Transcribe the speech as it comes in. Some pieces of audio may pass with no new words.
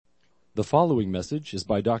The following message is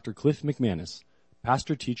by Dr. Cliff McManus,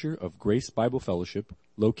 pastor-teacher of Grace Bible Fellowship,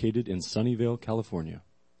 located in Sunnyvale, California.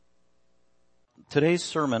 Today's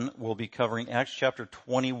sermon will be covering Acts chapter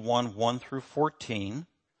 21, 1 through 14.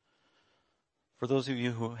 For those of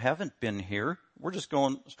you who haven't been here, we're just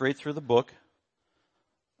going straight through the book.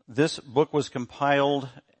 This book was compiled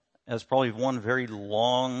as probably one very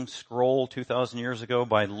long scroll 2,000 years ago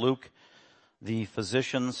by Luke, the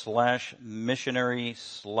physician slash missionary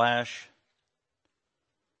slash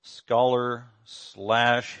scholar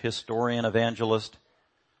slash historian evangelist.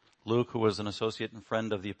 Luke, who was an associate and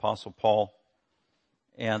friend of the Apostle Paul.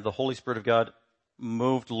 And the Holy Spirit of God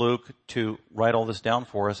moved Luke to write all this down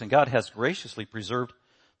for us. And God has graciously preserved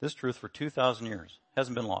this truth for 2,000 years.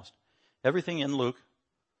 Hasn't been lost. Everything Luke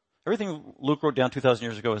wrote down 2,000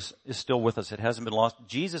 years ago is still with us. It hasn't been lost.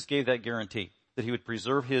 Jesus gave that guarantee that he would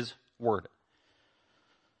preserve his word.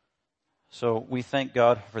 So we thank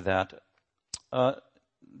God for that.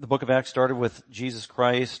 The book of Acts started with Jesus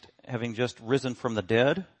Christ having just risen from the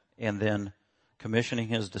dead and then commissioning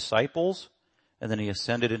his disciples. And then he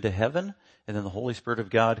ascended into heaven. And then the Holy Spirit of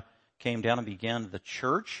God came down and began the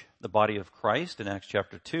church, the body of Christ, in Acts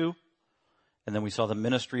chapter 2. And then we saw the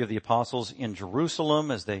ministry of the apostles in Jerusalem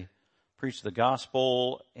as they preached the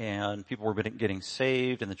gospel and people were getting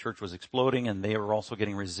saved and the church was exploding and they were also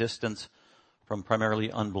getting resistance from primarily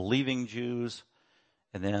unbelieving Jews.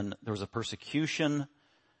 And then there was a persecution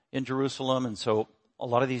in Jerusalem. And so a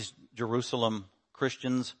lot of these Jerusalem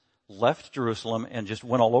Christians left Jerusalem and just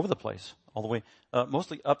went all over the place, all the way,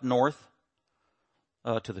 mostly up north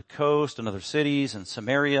to the coast and other cities and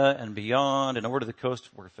Samaria and beyond and over to the coast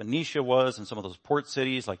where Phoenicia was and some of those port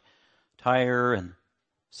cities like Tyre and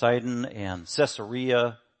Sidon and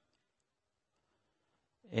Caesarea.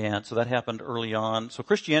 And so that happened early on. So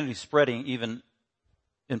Christianity is spreading even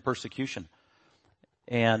in persecution.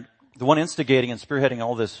 And the one instigating and spearheading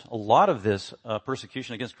a lot of this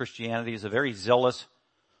persecution against Christianity is a very zealous,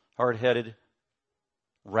 hard-headed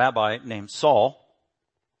rabbi named Saul.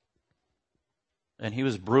 And he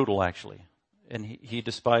was brutal, actually. And he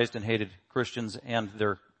despised and hated Christians and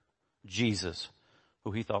their Jesus,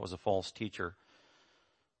 who he thought was a false teacher.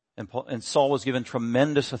 And Saul was given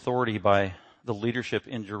tremendous authority by the leadership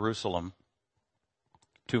in Jerusalem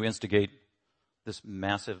to instigate this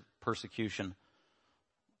massive persecution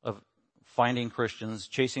of finding Christians,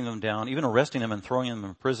 chasing them down, even arresting them and throwing them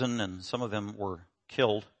in prison, and some of them were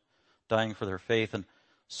killed, dying for their faith. And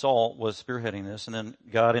Saul was spearheading this, and then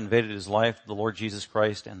God invaded his life, the Lord Jesus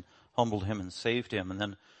Christ, and humbled him and saved him. And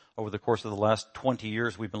then over the course of the last 20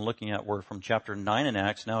 years we've been looking at, we're from chapter 9 in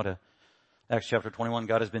Acts now to Acts chapter 21.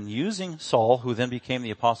 God has been using Saul, who then became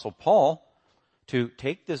the Apostle Paul, to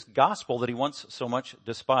take this gospel that he once so much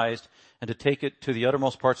despised and to take it to the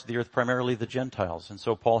uttermost parts of the earth, primarily the Gentiles. And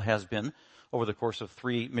so Paul has been, over the course of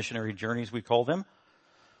 3 missionary journeys, we call them,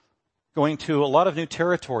 going to a lot of new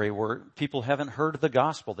territory where people haven't heard the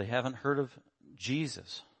gospel. They haven't heard of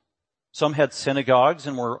Jesus. Some had synagogues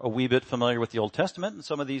and were a wee bit familiar with the Old Testament, and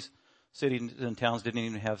some of these cities and towns didn't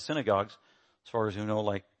even have synagogues, as far as you know,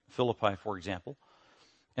 like Philippi, for example.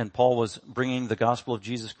 And Paul was bringing the gospel of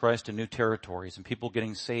Jesus Christ to new territories and people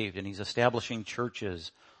getting saved, and he's establishing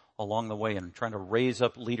churches along the way and trying to raise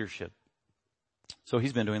up leadership. So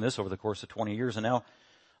he's been doing this over the course of 20 years, and now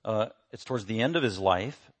it's towards the end of his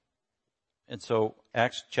life. And so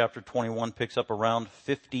Acts chapter 21 picks up around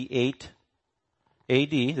 58 AD.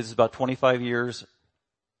 This is about 25 years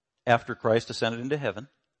after Christ ascended into heaven.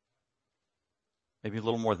 Maybe a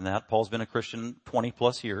little more than that. Paul's been a Christian 20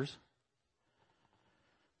 plus years.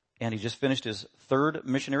 And he just finished his 3rd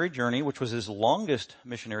missionary journey, which was his longest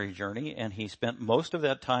missionary journey. And he spent most of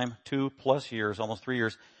that time, 2 plus years, almost 3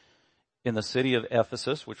 years, in the city of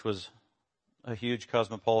Ephesus, which was a huge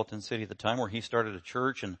cosmopolitan city at the time, where he started a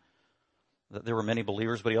church and there were many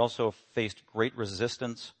believers, but he also faced great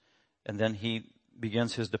resistance. And then he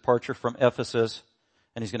begins his departure from Ephesus,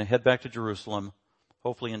 and he's going to head back to Jerusalem,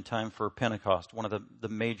 hopefully in time for Pentecost, one of the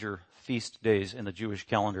major feast days in the Jewish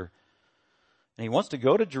calendar. And he wants to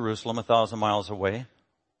go to Jerusalem 1,000 miles away,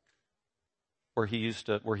 where he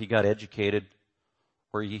got educated,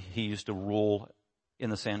 where he used to rule in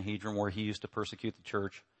the Sanhedrin, where he used to persecute the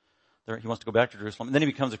church. He wants to go back to Jerusalem. And then he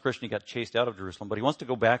becomes a Christian. He got chased out of Jerusalem, but he wants to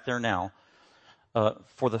go back there now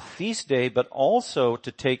for the feast day, but also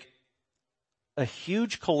to take a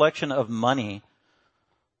huge collection of money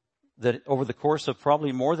that over the course of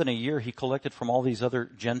probably more than a year he collected from all these other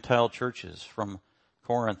Gentile churches, from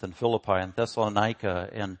Corinth and Philippi and Thessalonica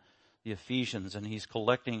and the Ephesians, and he's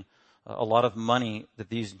collecting a lot of money that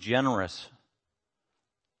these generous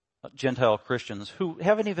Gentile Christians who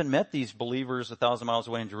haven't even met these believers 1,000 miles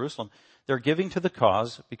away in Jerusalem. They're giving to the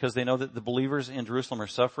cause because they know that the believers in Jerusalem are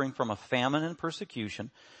suffering from a famine and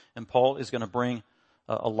persecution, and Paul is going to bring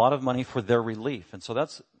a lot of money for their relief. And so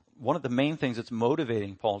that's one of the main things that's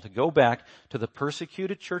motivating Paul to go back to the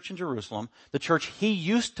persecuted church in Jerusalem, the church he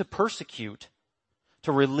used to persecute,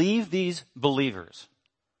 to relieve these believers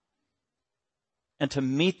and to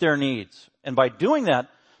meet their needs. And by doing that,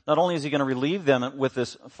 not only is he going to relieve them with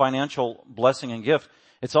this financial blessing and gift,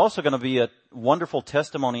 it's also going to be a wonderful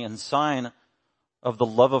testimony and sign of the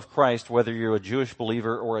love of Christ, whether you're a Jewish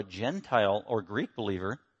believer or a Gentile or Greek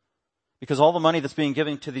believer, because all the money that's being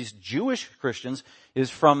given to these Jewish Christians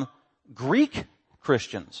is from Greek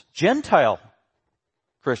Christians, Gentile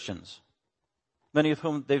Christians, many of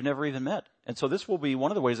whom they've never even met. And so this will be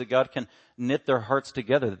one of the ways that God can knit their hearts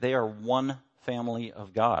together, that they are one family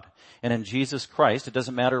of God. And in Jesus Christ, it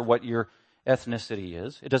doesn't matter what your ethnicity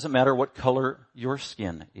is. It doesn't matter what color your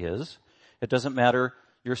skin is. It doesn't matter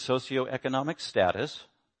your socioeconomic status,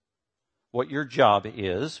 what your job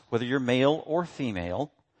is, whether you're male or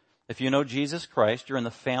female. If you know Jesus Christ, you're in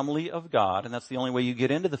the family of God, and that's the only way you get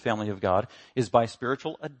into the family of God, is by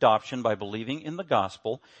spiritual adoption, by believing in the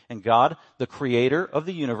gospel. And God, the creator of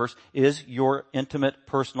the universe, is your intimate,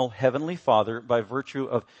 personal, heavenly Father by virtue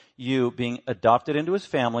of you being adopted into his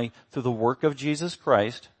family through the work of Jesus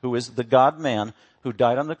Christ, who is the God-man who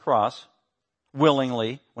died on the cross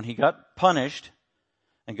willingly. When he got punished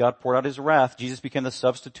and God poured out his wrath, Jesus became the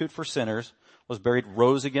substitute for sinners, was buried,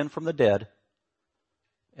 rose again from the dead,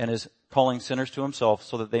 and is calling sinners to himself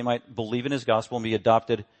so that they might believe in his gospel and be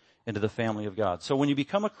adopted into the family of God. So when you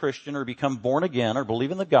become a Christian or become born again or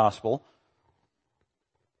believe in the gospel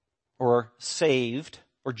or saved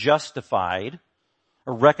or justified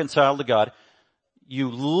or reconciled to God, you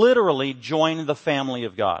literally join the family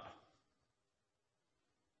of God.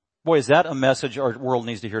 Boy, is that a message our world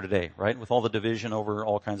needs to hear today, right? With all the division over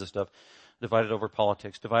all kinds of stuff. Divided over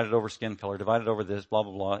politics, divided over skin color, divided over this, blah,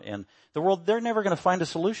 blah, blah. And the world, they're never going to find a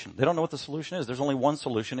solution. They don't know what the solution is. There's only one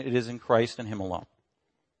solution. It is in Christ and him alone.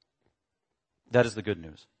 That is the good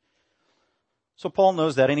news. So Paul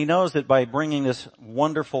knows that, and he knows that by bringing this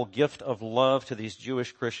wonderful gift of love to these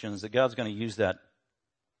Jewish Christians, that God's going to use that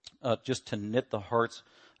just to knit the hearts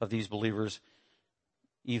of these believers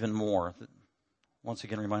even more. Once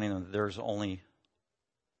again, reminding them that there's only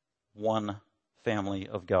one family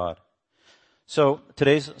of God. So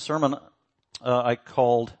today's sermon I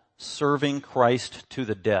called Serving Christ to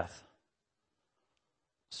the Death.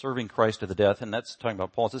 Serving Christ to the death, and that's talking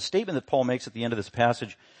about Paul. It's a statement that Paul makes at the end of this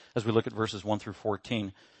passage as we look at verses 1 through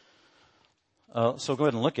 14. So go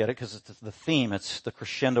ahead and look at it because it's the theme, it's the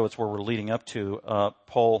crescendo, it's where we're leading up to.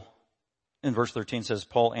 Paul, in verse 13 says,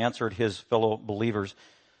 Paul answered his fellow believers.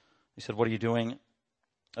 He said, what are you doing?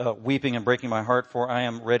 Weeping and breaking my heart, for I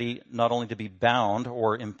am ready not only to be bound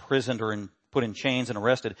or imprisoned or put in chains and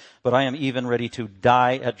arrested, but I am even ready to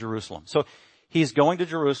die at Jerusalem. So he's going to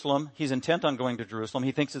Jerusalem. He's intent on going to Jerusalem.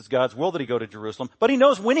 He thinks it's God's will that he go to Jerusalem. But he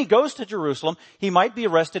knows when he goes to Jerusalem, he might be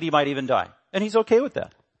arrested, he might even die. And he's okay with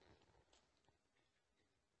that.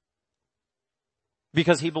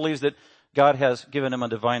 Because he believes that God has given him a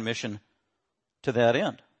divine mission to that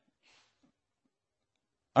end.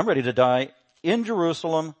 I'm ready to die in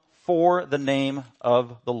Jerusalem for the name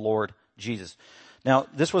of the Lord Jesus. Now,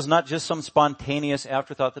 this was not just some spontaneous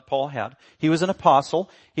afterthought that Paul had. He was an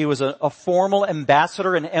apostle. He was a formal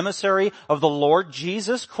ambassador and emissary of the Lord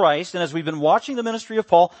Jesus Christ. And as we've been watching the ministry of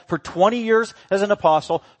Paul for 20 years as an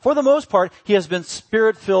apostle, for the most part, he has been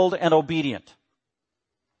spirit-filled and obedient.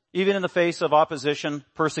 Even in the face of opposition,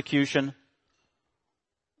 persecution.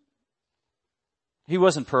 He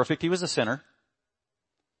wasn't perfect. He was a sinner.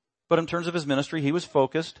 But in terms of his ministry, he was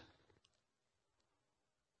focused.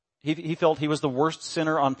 He felt he was the worst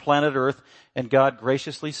sinner on planet Earth, and God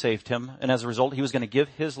graciously saved him. And as a result, he was going to give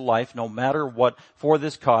his life, no matter what, for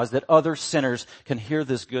this cause, that other sinners can hear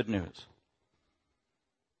this good news.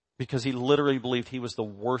 Because he literally believed he was the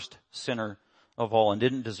worst sinner of all and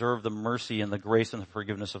didn't deserve the mercy and the grace and the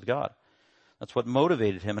forgiveness of God. That's what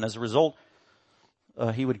motivated him. And as a result,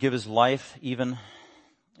 he would give his life even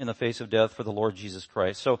in the face of death for the Lord Jesus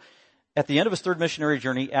Christ. So, at the end of his third missionary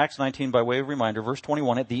journey, Acts 19, by way of reminder, verse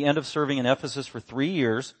 21, at the end of serving in Ephesus for 3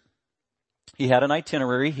 years, he had an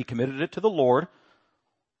itinerary, he committed it to the Lord,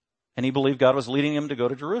 and he believed God was leading him to go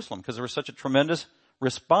to Jerusalem because there was such a tremendous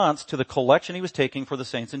response to the collection he was taking for the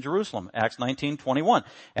saints in Jerusalem. Acts 19:21,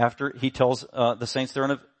 after he tells the saints there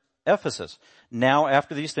in Ephesus. Now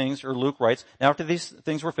after these things, or Luke writes, now after these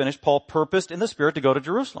things were finished, Paul purposed in the Spirit to go to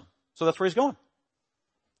Jerusalem. So that's where he's going.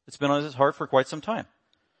 It's been on his heart for quite some time.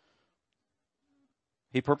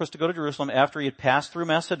 He purposed to go to Jerusalem after he had passed through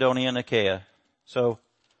Macedonia and Achaia. So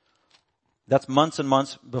that's months and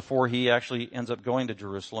months before he actually ends up going to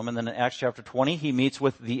Jerusalem. And then in Acts chapter 20, he meets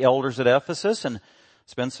with the elders at Ephesus and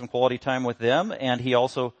spends some quality time with them. And he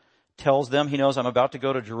also tells them, he knows, I'm about to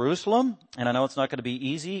go to Jerusalem, and I know it's not going to be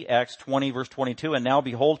easy. Acts 20 verse 22, and now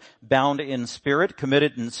behold, bound in spirit,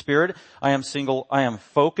 committed in spirit. I am single, I am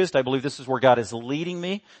focused. I believe this is where God is leading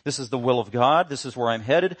me. This is the will of God. This is where I'm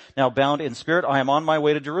headed. Now bound in spirit, I am on my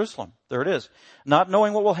way to Jerusalem. There it is. Not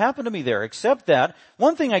knowing what will happen to me there, except that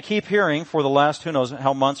one thing I keep hearing for the last who knows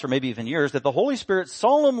how months or maybe even years, that the Holy Spirit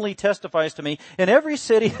solemnly testifies to me in every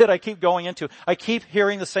city that I keep going into. I keep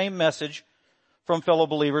hearing the same message from fellow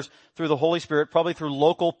believers through the Holy Spirit, probably through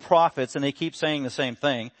local prophets, and they keep saying the same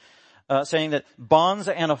thing, saying that bonds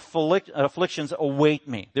and afflictions await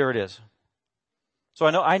me. There it is. So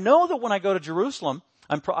I know that when I go to Jerusalem,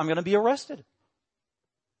 I'm going to be arrested.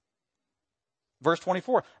 Verse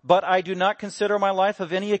 24, but I do not consider my life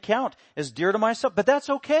of any account as dear to myself, but that's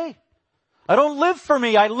okay. I don't live for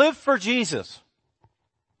me, I live for Jesus.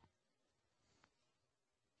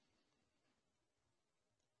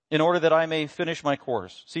 In order that I may finish my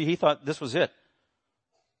course. See, he thought this was it.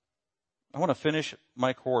 I want to finish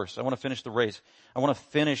my course. I want to finish the race. I want to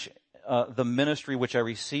finish the ministry which I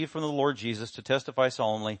received from the Lord Jesus to testify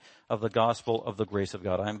solemnly of the gospel of the grace of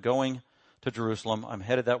God. I'm going to Jerusalem. I'm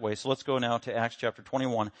headed that way. So let's go now to Acts chapter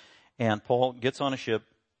 21. And Paul gets on a ship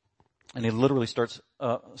and he literally starts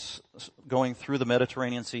going through the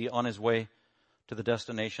Mediterranean Sea on his way to the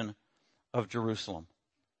destination of Jerusalem.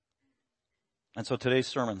 And so today's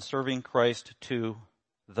sermon, serving Christ to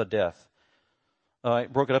the death. I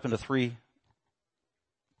broke it up into 3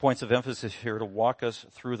 points of emphasis here to walk us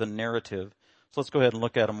through the narrative. So let's go ahead and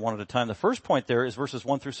look at them one at a time. The first point there is verses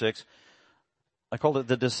 1 through 6. I called it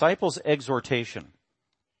the disciples' exhortation.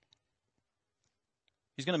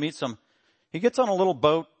 He's going to meet he gets on a little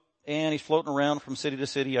boat and he's floating around from city to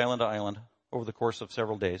city, island to island over the course of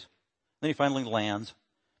several days. Then he finally lands,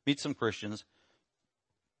 meets some Christians,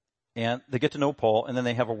 and they get to know Paul, and then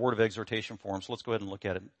they have a word of exhortation for him. So let's go ahead and look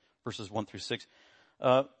at it, verses 1 through 6.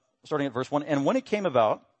 Starting at verse 1. And when it came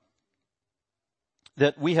about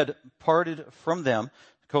that we had parted from them,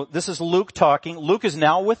 this is Luke talking. Luke is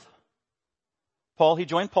now with Paul. He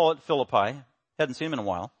joined Paul at Philippi. Hadn't seen him in a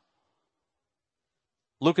while.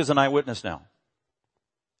 Luke is an eyewitness now.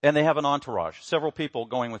 And they have an entourage, several people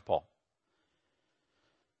going with Paul.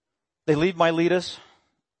 They leave Miletus.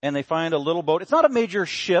 And they find a little boat. It's not a major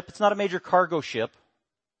ship. It's not a major cargo ship.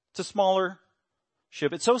 It's a smaller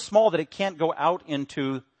ship. It's so small that it can't go out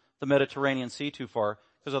into the Mediterranean Sea too far,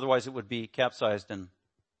 because otherwise it would be capsized and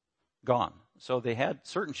gone. So they had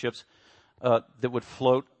certain ships that would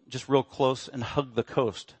float just real close and hug the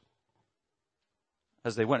coast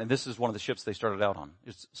as they went. And this is one of the ships they started out on.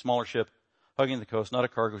 It's a smaller ship hugging the coast, not a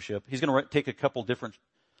cargo ship. He's going to take a couple different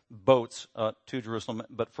boats to Jerusalem,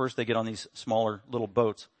 but first they get on these smaller little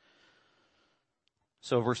boats.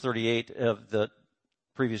 So verse 38 of the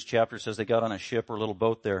previous chapter says they got on a ship or a little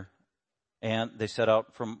boat there, and they set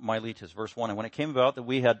out from Miletus. Verse 1, and when it came about that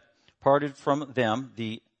we had parted from them,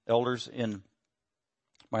 the elders in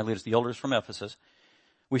Miletus, the elders from Ephesus,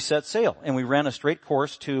 we set sail, and we ran a straight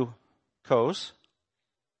course to Kos,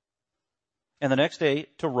 and the next day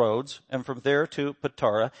to Rhodes, and from there to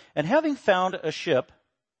Patara, and having found a ship,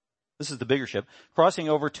 this is the bigger ship, crossing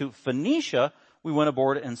over to Phoenicia, we went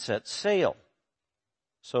aboard and set sail.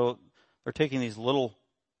 So they're taking these little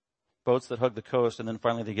boats that hug the coast, and then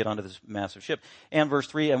finally they get onto this massive ship. And verse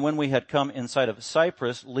 3, and when we had come in sight of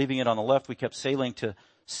Cyprus, leaving it on the left, we kept sailing to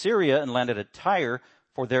Syria and landed at Tyre,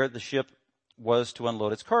 for there the ship was to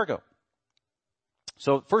unload its cargo.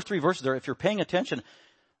 So first 3 verses there, if you're paying attention,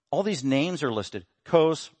 all these names are listed.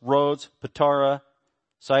 Kos, Rhodes, Patara,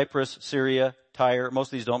 Cyprus, Syria, Tyre. Most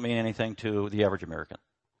of these don't mean anything to the average American.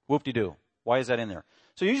 Whoop-de-doo. Why is that in there?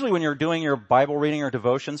 So usually when you're doing your Bible reading or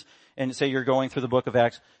devotions, and say you're going through the book of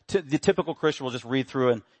Acts, the typical Christian will just read through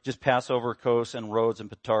and just pass over Kos and Rhodes and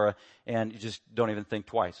Patara, and you just don't even think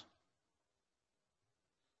twice.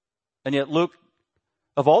 And yet Luke,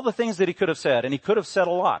 of all the things that he could have said, and he could have said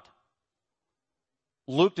a lot,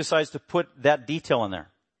 Luke decides to put that detail in there.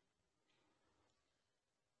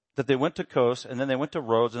 That they went to Kos, and then they went to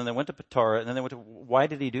Rhodes, and then they went to Patara, and then they went to... Why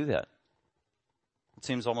did he do that? It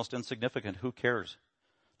seems almost insignificant. Who cares?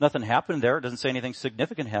 Nothing happened there. It doesn't say anything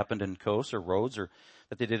significant happened in Kos or Rhodes, or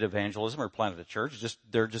that they did evangelism or planted a church.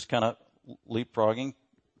 They're just kind of leapfrogging,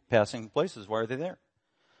 passing places. Why are they there?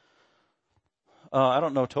 I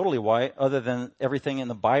don't know totally why, other than everything in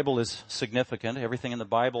the Bible is significant. Everything in the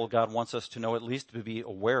Bible God wants us to know, at least to be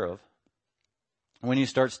aware of. When you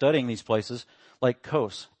start studying these places like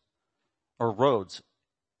Kos or Rhodes,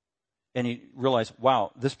 and you realize,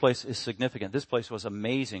 wow, this place is significant. This place was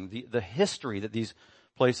amazing. The history that these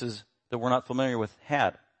places that we're not familiar with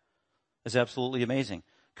had is absolutely amazing.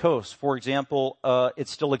 Kos, for example, it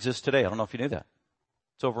still exists today. I don't know if you knew that.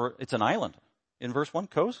 It's an island. In verse 1,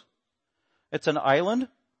 Kos. It's an island.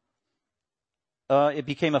 It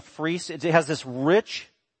became a free city. It has this rich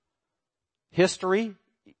history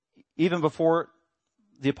even before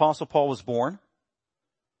the Apostle Paul was born.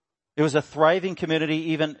 It was a thriving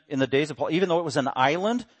community even in the days of Paul, even though it was an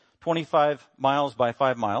island, 25 miles by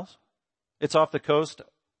 5 miles. It's off the coast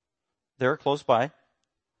there, close by.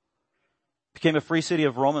 Became a free city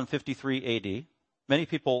of Rome in 53 AD. Many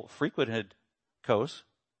people frequented Kos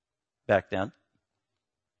back then.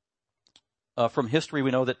 From history,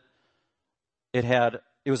 we know that it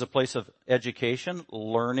was a place of education,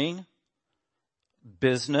 learning,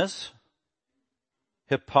 business.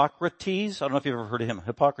 Hippocrates, I don't know if you've ever heard of him.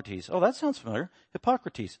 Hippocrates. Oh, that sounds familiar.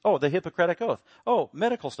 Hippocrates. Oh, the Hippocratic Oath. Oh,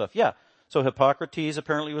 medical stuff. Yeah. So Hippocrates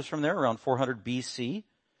apparently was from there around 400 BC.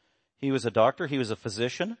 He was a doctor. He was a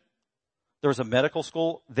physician. There was a medical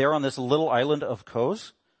school there on this little island of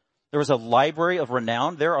Kos. There was a library of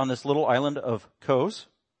renown there on this little island of Kos.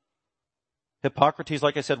 Hippocrates,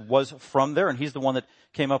 like I said, was from there, and he's the one that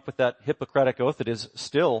came up with that Hippocratic Oath that is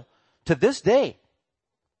still, to this day,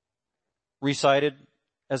 recited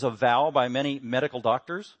as a vow by many medical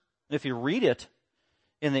doctors. And if you read it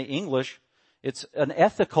in the English, it's an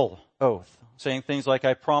ethical oath, saying things like,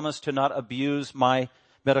 I promise to not abuse my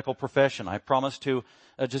medical profession. I promise to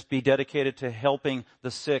just be dedicated to helping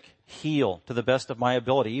the sick heal to the best of my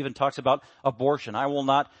ability. He even talks about abortion. I will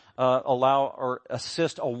not allow or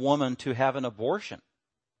assist a woman to have an abortion.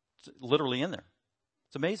 It's literally in there.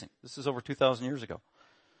 It's amazing. This is over 2,000 years ago.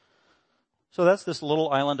 So that's this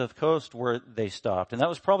little island of Kos where they stopped. And that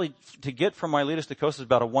was probably, to get from Miletus to Kos is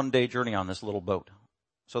about a 1-day journey on this little boat.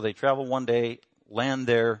 So they travel 1 day, land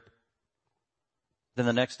there. Then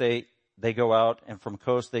the next day they go out, and from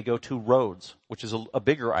Kos they go to Rhodes, which is a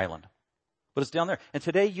bigger island. But it's down there. And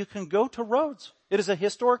today you can go to Rhodes. It is a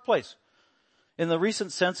historic place. In the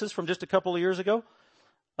recent census from just a couple of years ago,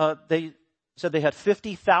 they said they had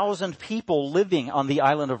 50,000 people living on the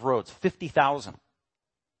island of Rhodes. 50,000.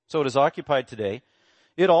 So it is occupied today.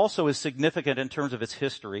 It also is significant in terms of its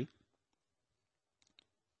history.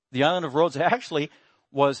 The island of Rhodes actually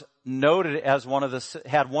was noted as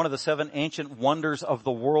had one of the 7 ancient wonders of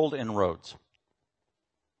the world in Rhodes.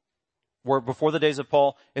 Where before the days of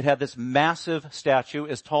Paul, it had this massive statue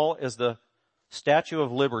as tall as the Statue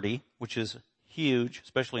of Liberty, which is huge,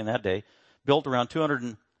 especially in that day, built around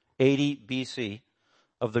 280 BC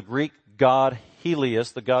of the Greek god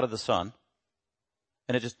Helios, the god of the sun.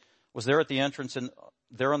 And it just was there at the entrance and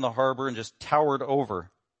there on the harbor and just towered over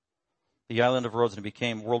the island of Rhodes, and it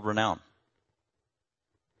became world renowned.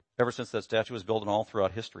 Ever since that statue was built and all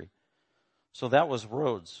throughout history. So that was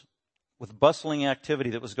Rhodes, with bustling activity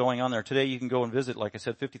that was going on there. Today you can go and visit, like I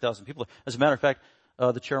said, 50,000 people. As a matter of fact,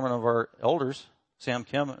 the chairman of our elders, Sam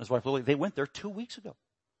Kim, and his wife Lily, they went there 2 weeks ago.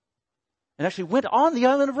 And actually went on the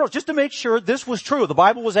island of Rhodes just to make sure this was true. The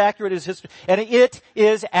Bible was accurate as history, and it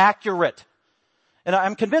is accurate. And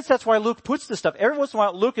I'm convinced that's why Luke puts this stuff. Every once in a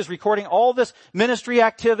while, Luke is recording all this ministry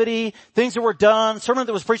activity, things that were done, sermon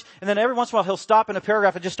that was preached, and then every once in a while he'll stop in a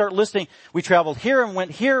paragraph and just start listing. We traveled here and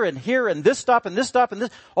went here and here and this stop and this stop and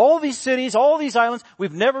this. All these cities, all these islands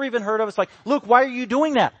we've never even heard of. It's like, Luke, why are you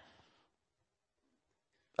doing that?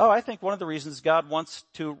 Oh, I think one of the reasons God wants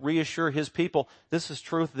to reassure his people, this is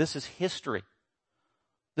truth, this is history.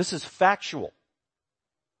 This is factual.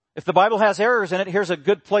 If the Bible has errors in it, here's a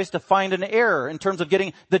good place to find an error in terms of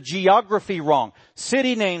getting the geography wrong,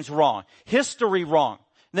 city names wrong, history wrong.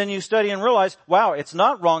 And then you study and realize, wow, it's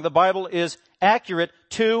not wrong. The Bible is accurate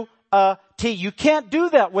to a T. You can't do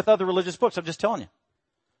that with other religious books. I'm just telling you.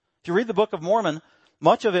 If you read the Book of Mormon,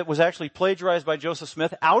 much of it was actually plagiarized by Joseph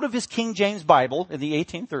Smith out of his King James Bible in the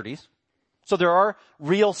 1830s. So there are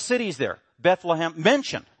real cities there. Bethlehem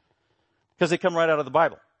mentioned because they come right out of the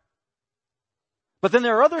Bible. But then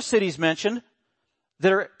there are other cities mentioned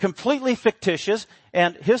that are completely fictitious,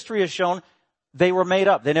 and history has shown they were made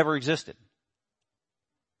up. They never existed.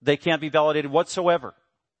 They can't be validated whatsoever.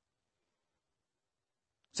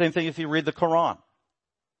 Same thing if you read the Quran.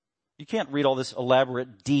 You can't read all this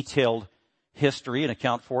elaborate, detailed history and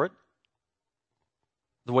account for it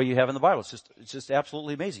the way you have in the Bible. It's just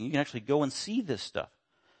absolutely amazing. You can actually go and see this stuff.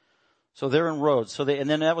 So they're in Rhodes. And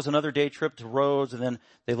then that was another day trip to Rhodes, and then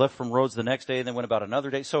they left from Rhodes the next day, and then went about another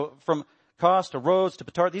day. So from Kos to Rhodes to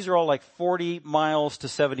Patara, these are all like 40 miles to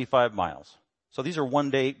 75 miles. So these are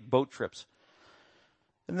 1-day boat trips.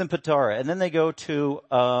 and then Patara. And then they go to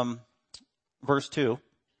verse 2.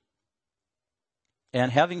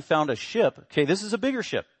 And having found a ship, okay, this is a bigger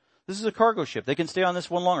ship. This is a cargo ship. They can stay on this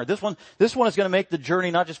one longer. This one is going to make the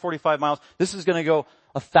journey not just 45 miles. This is going to go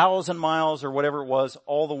 1,000 miles or whatever it was,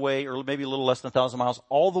 all the way, or maybe a little less than 1,000 miles,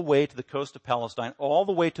 all the way to the coast of Palestine, all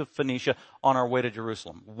the way to Phoenicia on our way to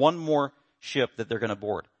Jerusalem. One more ship that they're going to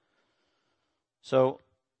board. So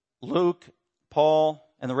Luke, Paul,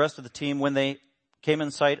 and the rest of the team, when they came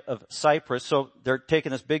in sight of Cyprus, so they're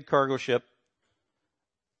taking this big cargo ship,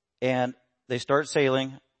 and they start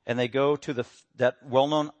sailing, and they go to that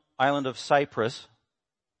well-known island of Cyprus,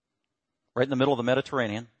 right in the middle of the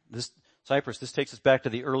Mediterranean. This takes us back to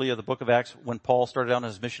the early of the book of Acts when Paul started out on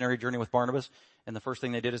his missionary journey with Barnabas. And the first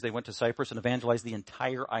thing they did is they went to Cyprus and evangelized the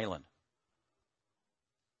entire island.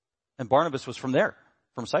 And Barnabas was from there,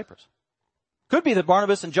 from Cyprus. Could be that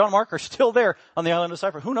Barnabas and John Mark are still there on the island of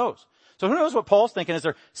Cyprus. Who knows? So who knows what Paul's thinking as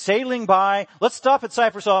they're sailing by. Let's stop at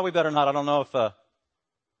Cyprus. Oh, we better not. I don't know if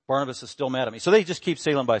Barnabas is still mad at me. So they just keep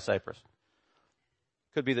sailing by Cyprus.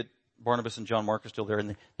 Could be that Barnabas and John Mark are still there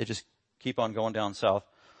and they just keep on going down south,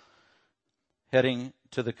 heading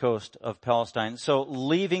to the coast of Palestine. So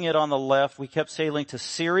leaving it on the left, we kept sailing to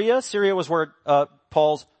Syria. Syria was where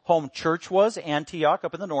Paul's home church was, Antioch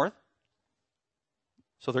up in the north.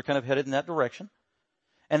 So they're kind of headed in that direction.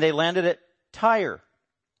 And they landed at Tyre,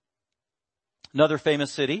 another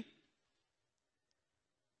famous city.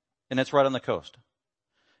 And it's right on the coast.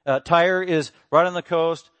 Tyre is right on the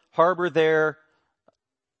coast, harbor there,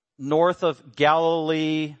 north of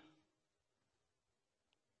Galilee.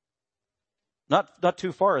 Not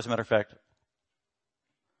too far, as a matter of fact,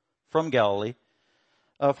 from Galilee.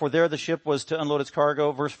 For there the ship was to unload its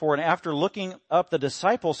cargo, verse 4. And after looking up the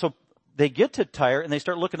disciples, so they get to Tyre and they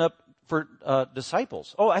start looking up for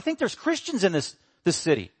disciples. Oh, I think there's Christians in this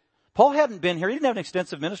city. Paul hadn't been here. He didn't have an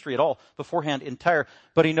extensive ministry at all beforehand in Tyre,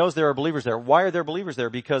 but he knows there are believers there. Why are there believers there?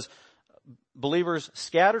 Because believers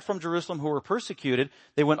scattered from Jerusalem who were persecuted,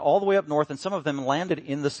 they went all the way up north, and some of them landed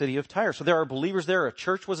in the city of Tyre. So there are believers there. A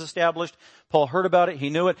church was established. Paul heard about it. He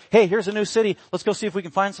knew it. Hey, here's a new city. Let's go see if we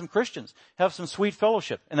can find some Christians, have some sweet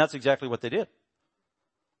fellowship. And that's exactly what they did.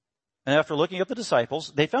 And after looking up the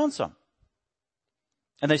disciples, they found some.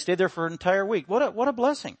 And they stayed there for an entire week. What a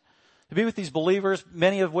blessing. To be with these believers,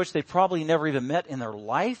 many of which they probably never even met in their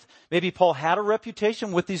life. Maybe Paul had a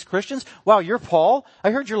reputation with these Christians. Wow, you're Paul?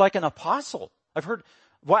 I heard you're like an apostle. I've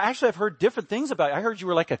heard different things about you. I heard you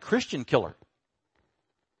were like a Christian killer.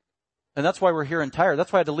 And that's why we're here in Tyre.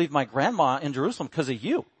 That's why I had to leave my grandma in Jerusalem, because of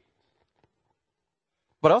you.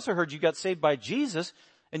 But I also heard you got saved by Jesus,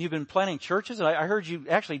 and you've been planting churches, and I heard you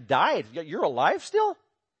actually died. You're alive still?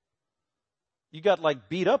 You got like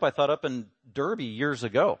beat up, I thought, up in Derby years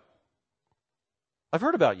ago. I've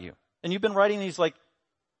heard about you. And you've been writing these like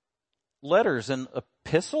letters and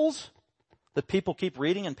epistles that people keep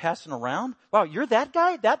reading and passing around. Wow, you're that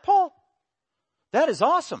guy? That Paul? That is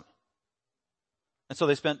awesome. And so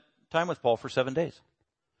they spent time with Paul for 7 days.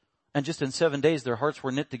 And just in 7 days, their hearts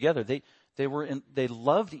were knit together. They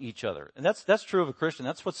loved each other. And that's true of a Christian.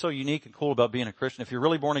 That's what's so unique and cool about being a Christian. If you're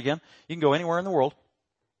really born again, you can go anywhere in the world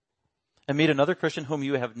and meet another Christian whom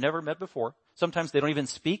you have never met before. Sometimes they don't even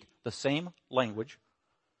speak the same language.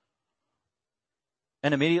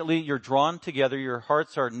 And immediately you're drawn together, your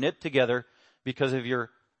hearts are knit together because of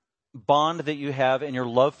your bond that you have and your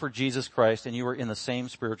love for Jesus Christ, and you are in the same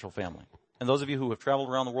spiritual family. And those of you who have traveled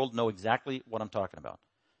around the world know exactly what I'm talking about.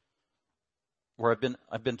 Where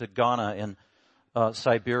I've been to Ghana and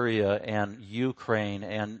Siberia and Ukraine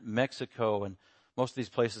and Mexico, and most of these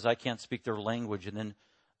places I can't speak their language, and then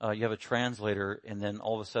you have a translator, and then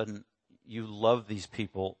all of a sudden you love these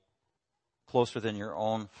people closer than your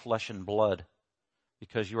own flesh and blood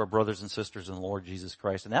because you are brothers and sisters in the Lord Jesus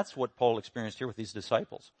Christ. And that's what Paul experienced here with these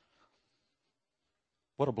disciples.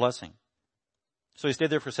 What a blessing. So he stayed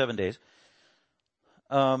there for 7 days.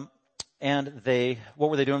 And what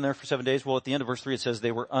were they doing there for 7 days? Well, at the end of verse 3 it says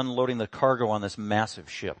they were unloading the cargo on this massive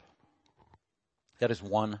ship. That is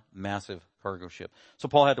one massive cargo ship. So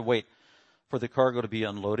Paul had to wait for the cargo to be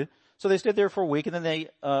unloaded. So they stayed there for a week, and then they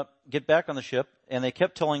get back on the ship, and they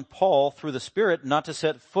kept telling Paul through the Spirit not to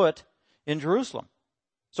set foot in Jerusalem.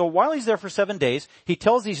 So while he's there for 7 days, he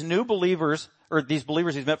tells these new believers, or these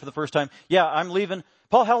believers he's met for the first time, yeah, I'm leaving.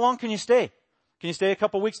 Paul, how long can you stay? Can you stay a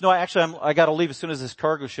couple of weeks? No, I got to leave as soon as this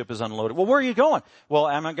cargo ship is unloaded. Well, where are you going? Well,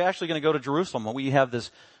 I'm actually going to go to Jerusalem. We have this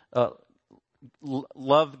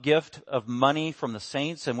love gift of money from the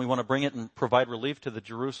saints, and we want to bring it and provide relief to the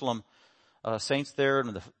Jerusalem saints there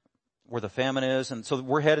and where the famine is. And so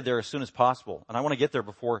we're headed there as soon as possible. And I want to get there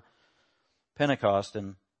before Pentecost.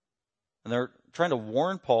 And And they're trying to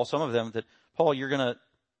warn Paul, some of them, that, Paul,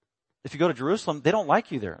 if you go to Jerusalem, they don't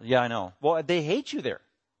like you there. Yeah, I know. Well, they hate you there.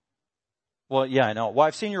 Well, yeah, I know. Well,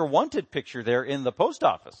 I've seen your wanted picture there in the post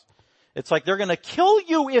office. It's like they're going to kill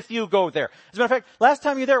you if you go there. As a matter of fact, last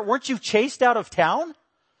time you were there, weren't you chased out of town?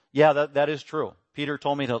 Yeah, that is true. Peter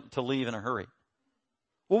told me to leave in a hurry.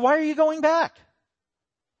 Well, why are you going back?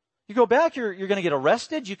 You go back, you're going to get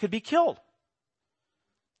arrested. You could be killed.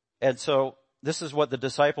 And so this is what the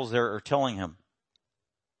disciples there are telling him.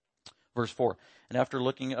 Verse 4. And after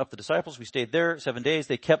looking up the disciples, we stayed there 7 days.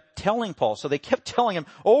 They kept telling Paul. So they kept telling him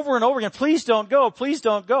over and over again, please don't go,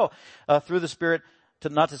 through the Spirit,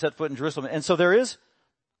 not to set foot in Jerusalem. And so there is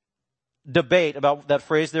debate about that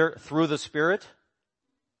phrase there, through the Spirit.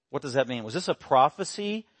 What does that mean? Was this a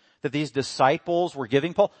prophecy that these disciples were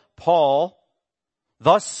giving Paul? Paul,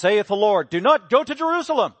 thus saith the Lord, do not go to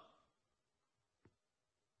Jerusalem.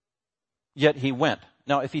 Yet he went.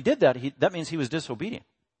 Now, if he did that, that means he was disobedient.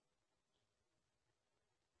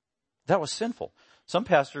 That was sinful. Some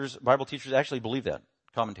pastors, Bible teachers actually believe that.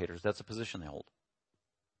 Commentators, that's a position they hold.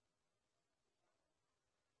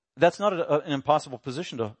 That's not an impossible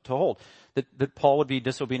position to hold. That Paul would be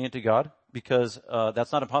disobedient to God, because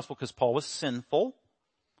that's not impossible, because Paul was sinful.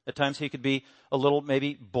 At times he could be a little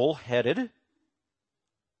maybe bullheaded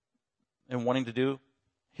and wanting to do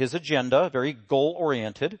his agenda, very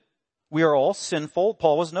goal-oriented. We are all sinful.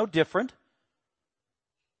 Paul was no different.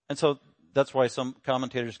 And so that's why some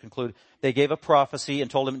commentators conclude they gave a prophecy and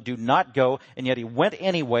told him, do not go, and yet he went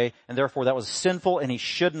anyway, and therefore that was sinful and he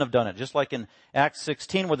shouldn't have done it. Just like in Acts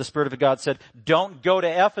 16 where the Spirit of God said, don't go to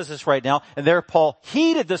Ephesus right now, and there Paul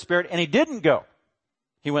heeded the Spirit and he didn't go.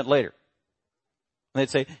 He went later. And they'd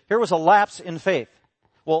say, here was a lapse in faith.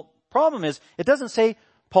 Well, problem is, it doesn't say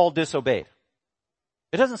Paul disobeyed.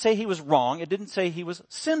 It doesn't say he was wrong. It didn't say he was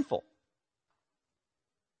sinful.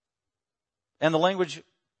 And the language,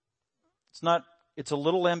 it's a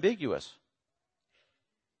little ambiguous.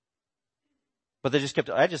 But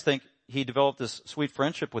I just think he developed this sweet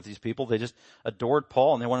friendship with these people. They just adored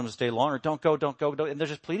Paul and they want him to stay longer. Don't go. And they're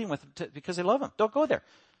just pleading with him because they love him. Don't go there.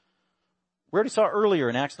 We already saw earlier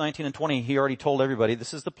in Acts 19 and 20, he already told everybody,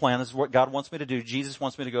 this is the plan. This is what God wants me to do. Jesus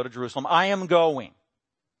wants me to go to Jerusalem. I am going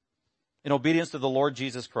in obedience to the Lord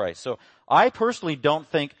Jesus Christ. So I personally don't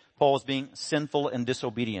think Paul was being sinful and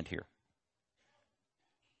disobedient here.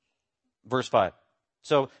 Verse 5.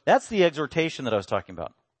 So that's the exhortation that I was talking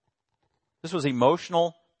about. This was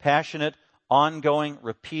emotional, passionate, ongoing,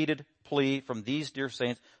 repeated plea from these dear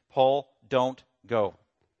saints. Paul, don't go.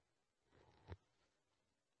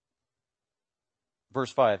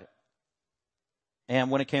 Verse 5.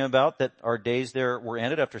 And when it came about that our days there were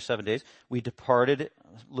ended after 7 days, we departed,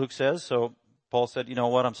 Luke says. So Paul said, you know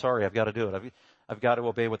what, I'm sorry, I've got to do it. I've got to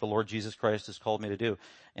obey what the Lord Jesus Christ has called me to do.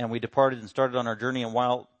 And we departed and started on our journey, and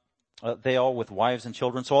while they all with wives and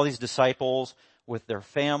children. So all these disciples with their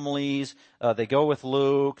families, they go with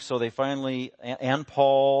Luke. So they finally, and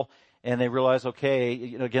Paul, and they realize,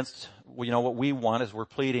 okay, against, what we want is we're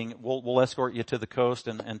pleading, we'll escort you to the coast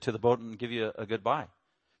and to the boat and give you a goodbye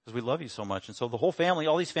because we love you so much. And so the whole family,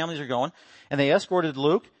 all these families are going, and they escorted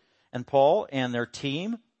Luke and Paul and their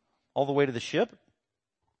team all the way to the ship.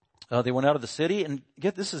 They went out of the city, and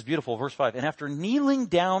this is beautiful, verse 5. And after kneeling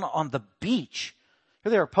down on the beach, here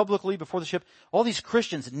they are publicly before the ship. All these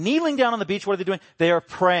Christians kneeling down on the beach. What are they doing? They are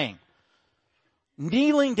praying.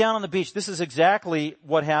 Kneeling down on the beach. This is exactly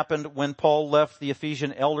what happened when Paul left the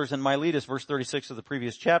Ephesian elders in Miletus, verse 36 of the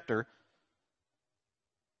previous chapter.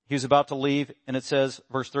 He was about to leave, and it says,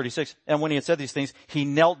 verse 36, and when he had said these things, he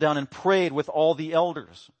knelt down and prayed with all the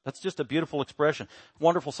elders. That's just a beautiful expression.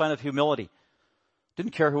 Wonderful sign of humility.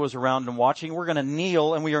 Didn't care who was around and watching. We're going to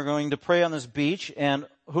kneel and we are going to pray on this beach. And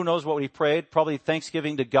who knows what he prayed? Probably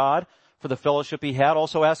thanksgiving to God for the fellowship he had.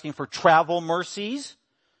 Also asking for travel mercies.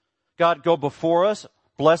 God, go before us.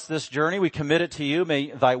 Bless this journey. We commit it to you.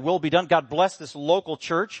 May thy will be done. God bless this local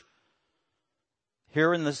church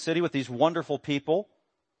here in the city with these wonderful people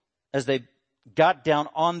as they got down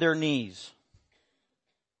on their knees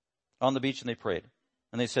on the beach and they prayed.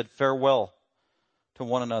 And they said farewell to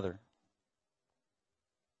one another.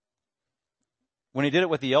 When he did it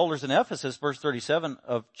with the elders in Ephesus, verse 37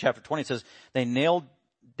 of chapter 20 says, they knelt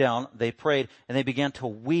down, they prayed, and they began to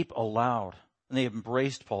weep aloud. And they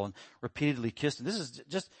embraced Paul and repeatedly kissed him. This is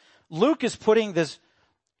just, Luke is putting this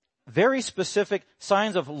very specific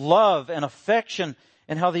signs of love and affection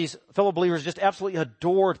and how these fellow believers just absolutely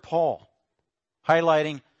adored Paul,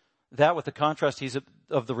 highlighting that with the contrast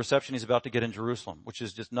of the reception he's about to get in Jerusalem, which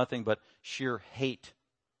is just nothing but sheer hate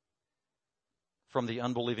from the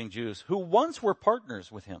unbelieving Jews who once were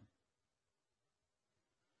partners with him.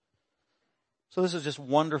 So this is just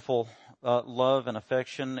wonderful love and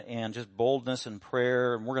affection and just boldness and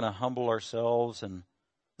prayer. And we're going to humble ourselves. And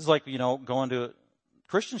this is like, going to,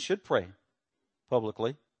 Christians should pray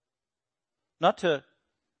publicly. Not to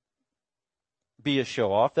be a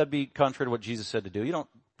show off. That'd be contrary to what Jesus said to do. You don't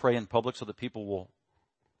pray in public so that people will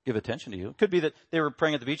give attention to you. It could be that they were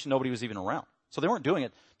praying at the beach and nobody was even around. So they weren't doing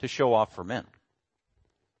it to show off for men.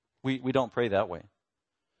 We don't pray that way.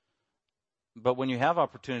 But when you have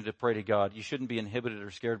opportunity to pray to God, you shouldn't be inhibited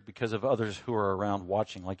or scared because of others who are around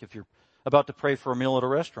watching. Like if you're about to pray for a meal at a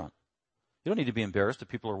restaurant, you don't need to be embarrassed if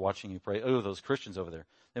people are watching you pray. Oh, those Christians over there,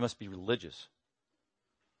 they must be religious.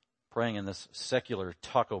 Praying in this secular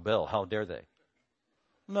Taco Bell, how dare they?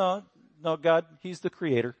 No, God, He's the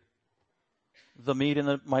creator. The meat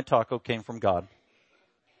in my taco came from God.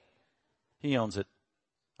 He owns it.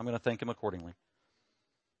 I'm going to thank Him accordingly.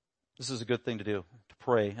 This is a good thing to do, to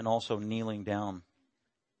pray, and also kneeling down,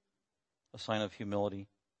 a sign of humility.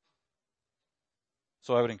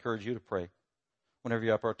 So I would encourage you to pray whenever you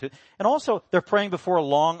have opportunity. And also, they're praying before a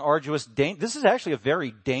long, arduous, this is actually a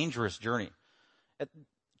very dangerous journey.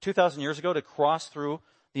 2,000 years ago, to cross through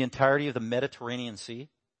the entirety of the Mediterranean Sea,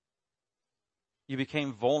 you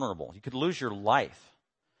became vulnerable. You could lose your life.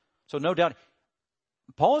 So no doubt,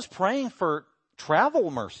 Paul is praying for travel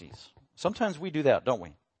mercies. Sometimes we do that, don't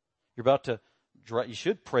we? You're about to drive. You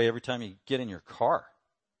should pray every time you get in your car.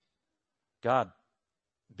 God,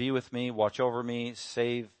 be with me, watch over me,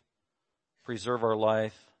 save, preserve our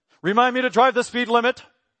life. Remind me to drive the speed limit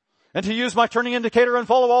and to use my turning indicator and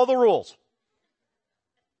follow all the rules.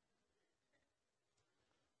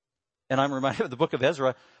 And I'm reminded of the book of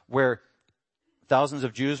Ezra where thousands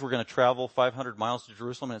of Jews were going to travel 500 miles to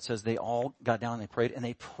Jerusalem, and it says they all got down and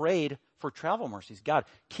they prayed for travel mercies. God,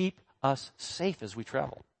 keep us safe as we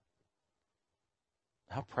travel.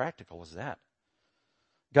 How practical is that?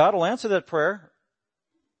 God will answer that prayer.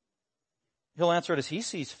 He'll answer it as He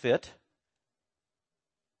sees fit.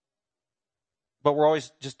 But we're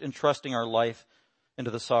always just entrusting our life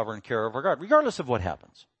into the sovereign care of our God, regardless of what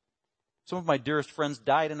happens. Some of my dearest friends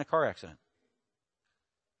died in a car accident.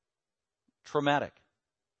 Traumatic.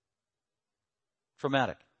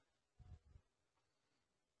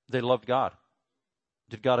 They loved God.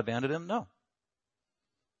 Did God abandon them? No.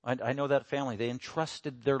 I know that family. They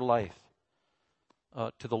entrusted their life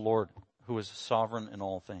to the Lord, who is sovereign in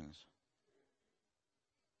all things.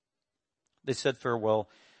 They said farewell.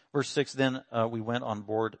 Verse 6, then we went on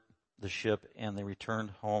board the ship and they returned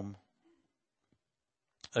home.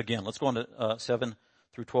 Again, let's go on to 7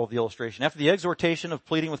 through 12, the illustration. After the exhortation of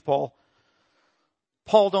pleading with Paul,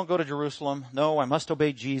 don't go to Jerusalem. No, I must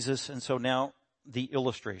obey Jesus. And so now the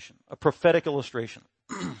illustration, a prophetic illustration,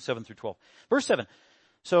 7 through 12. Verse 7.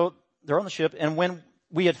 So they're on the ship, and when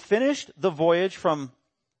we had finished the voyage from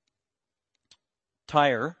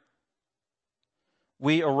Tyre,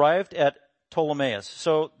 we arrived at Ptolemais.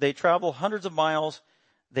 So they travel hundreds of miles.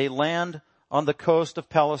 They land on the coast of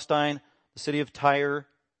Palestine, the city of Tyre,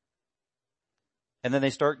 and then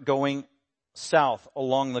they start going south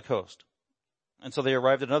along the coast. And so they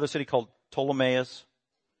arrived at another city called Ptolemais.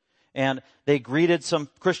 And they greeted some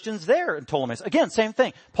Christians there in Ptolemais. Again, same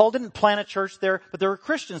thing. Paul didn't plant a church there, but there were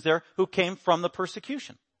Christians there who came from the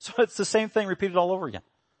persecution. So it's the same thing repeated all over again.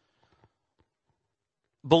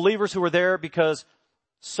 Believers who were there because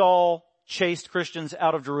Saul chased Christians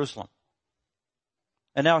out of Jerusalem.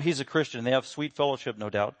 And now he's a Christian. They have sweet fellowship, no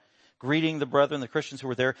doubt. Greeting the brethren, the Christians who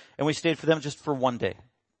were there. And we stayed for them just for one day,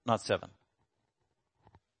 not 7.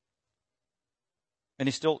 And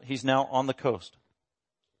he's now on the coast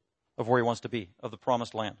of where he wants to be, of the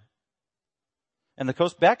promised land. And the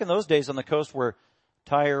coast, back in those days on the coast where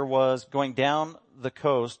Tyre was, going down the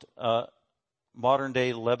coast, modern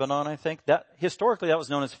day Lebanon, I think, that historically that was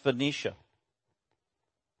known as Phoenicia.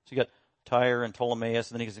 So you got Tyre and Ptolemais,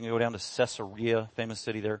 and then he's going to go down to Caesarea, famous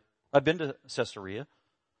city there. I've been to Caesarea.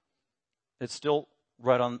 It's still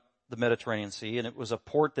right on the Mediterranean Sea, and it was a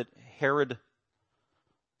port that Herod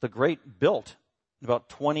the Great built in about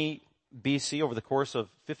 20 BC over the course of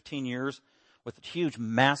 15 years with huge,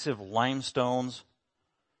 massive limestones.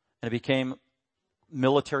 And it became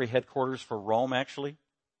military headquarters for Rome, actually.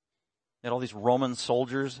 They had all these Roman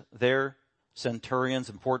soldiers there, centurions,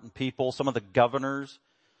 important people. Some of the governors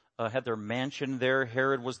had their mansion there.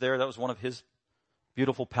 Herod was there. That was one of his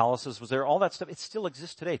beautiful palaces was there. All that stuff, it still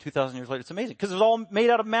exists today, 2,000 years later. It's amazing because it was all made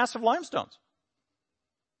out of massive limestones.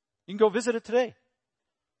 You can go visit it today.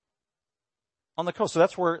 On the coast. So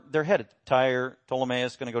that's where they're headed. Tyre,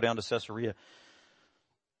 Ptolemais, going to go down to Caesarea.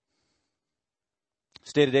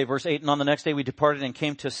 Stay today, verse 8, and on the next day we departed and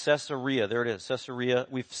came to Caesarea. There it is, Caesarea.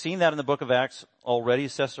 We've seen that in the book of Acts already,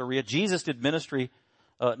 Caesarea. Jesus did ministry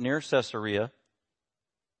near Caesarea.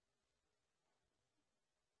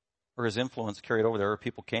 Or his influence carried over there.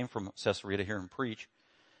 People came from Caesarea to hear him preach.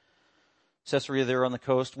 Caesarea there on the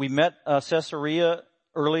coast. We met Caesarea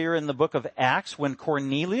earlier in the book of Acts when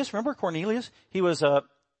Cornelius, remember Cornelius? He was a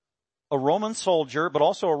Roman soldier, but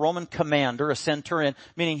also a Roman commander, a centurion,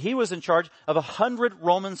 meaning he was in charge of 100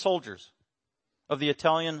 Roman soldiers of the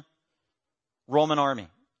Italian Roman army.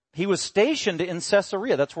 He was stationed in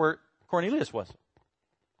Caesarea. That's where Cornelius was.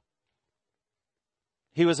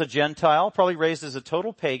 He was a Gentile, probably raised as a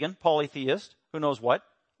total pagan, polytheist, who knows what,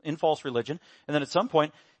 in false religion. And then at some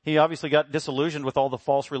point, he obviously got disillusioned with all the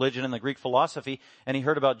false religion and the Greek philosophy, and he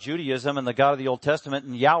heard about Judaism and the God of the Old Testament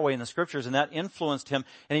and Yahweh in the scriptures, and that influenced him,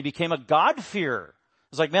 and he became a God-fearer.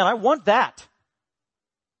 It's like, man, I want that.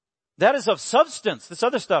 That is of substance. This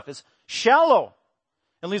other stuff is shallow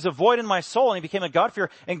and leaves a void in my soul, and he became a God-fearer,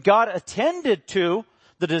 and God attended to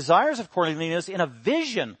the desires of Cornelius in a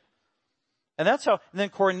vision. And that's how, and then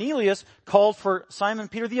Cornelius called for Simon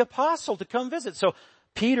Peter the apostle to come visit. So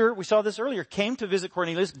Peter, we saw this earlier, came to visit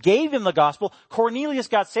Cornelius, gave him the gospel. Cornelius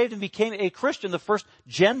got saved and became a Christian, the first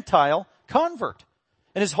Gentile convert.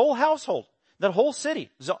 And his whole household, that whole city,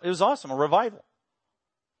 it was awesome, a revival.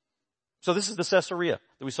 So this is the Caesarea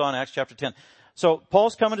that we saw in Acts chapter 10. So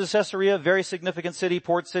Paul's coming to Caesarea, very significant city,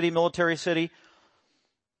 port city, military city.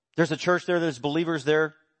 There's a church there, there's believers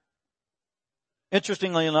there.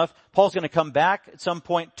 Interestingly enough, Paul's going to come back at some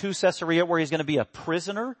point to Caesarea where he's going to be a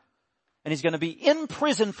prisoner, and he's going to be in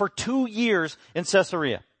prison for 2 years in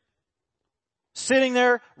Caesarea. Sitting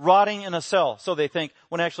there, rotting in a cell. So they think,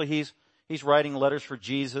 when actually he's writing letters for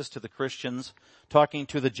Jesus to the Christians, talking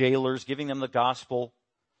to the jailers, giving them the gospel.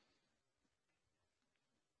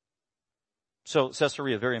 So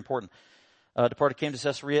Caesarea, very important. Departed, came to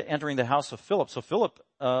Caesarea, entering the house of Philip. So Philip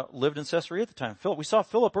lived in Caesarea at the time. We saw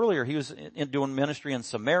Philip earlier. He was doing ministry in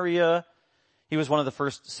Samaria. He was one of the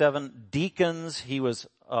first 7 deacons. He was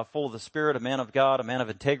full of the Spirit, a man of God, a man of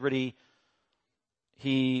integrity.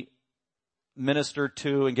 He ministered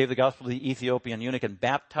to and gave the gospel to the Ethiopian eunuch and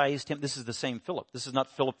baptized him. This is the same Philip. This is not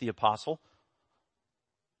Philip the apostle.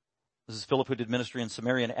 This is Philip who did ministry in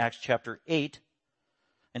Samaria in Acts chapter 8.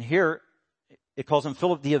 And here it calls him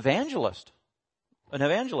Philip the evangelist. An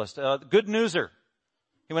evangelist, good newser.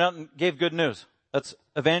 He went out and gave good news. That's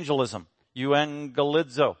evangelism.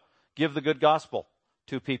 Euangelizo. Give the good gospel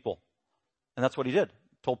to people. And that's what he did.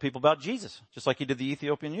 Told people about Jesus, just like he did the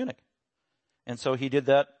Ethiopian eunuch. And so he did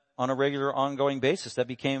that on a regular, ongoing basis. That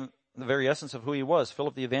became the very essence of who he was.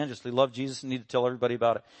 Philip the evangelist. He loved Jesus and needed to tell everybody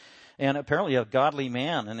about it. And apparently a godly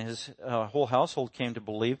man, and his whole household came to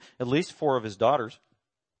believe, at least 4 of his daughters.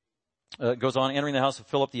 It goes on, entering the house of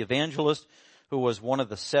Philip the evangelist, who was one of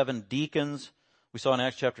the 7 deacons. We saw in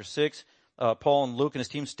Acts chapter 6, Paul and Luke and his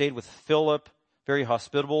team stayed with Philip. Very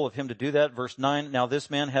hospitable of him to do that. Verse 9, now this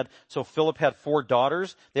man Philip had 4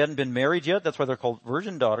 daughters. They hadn't been married yet. That's why they're called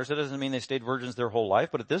virgin daughters. That doesn't mean they stayed virgins their whole life,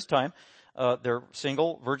 but at this time, they're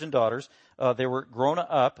single virgin daughters. They were grown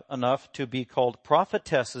up enough to be called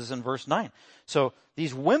prophetesses in verse 9. So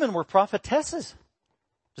these women were prophetesses.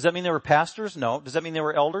 Does that mean they were pastors? No. Does that mean they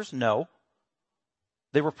were elders? No.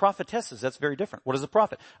 They were prophetesses. That's very different. What is a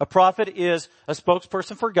prophet? A prophet is a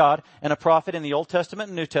spokesperson for God, and a prophet in the Old Testament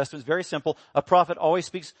and New Testament is very simple. A prophet always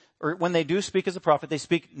speaks, or when they do speak as a prophet, they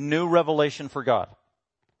speak new revelation for God.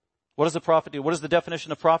 What does a prophet do? What is the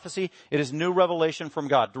definition of prophecy? It is new revelation from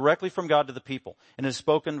God, directly from God to the people, and it is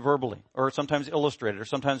spoken verbally, or sometimes illustrated, or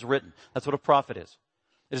sometimes written. That's what a prophet is.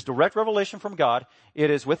 It is direct revelation from God. It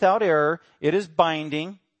is without error. It is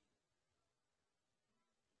binding.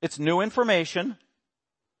 It's new information.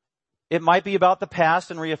 It might be about the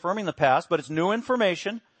past and reaffirming the past, but it's new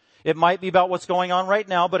information. It might be about what's going on right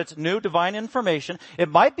now, but it's new divine information. It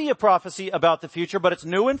might be a prophecy about the future, but it's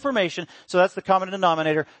new information. So that's the common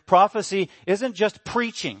denominator. Prophecy isn't just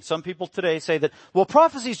preaching. Some people today say that, well,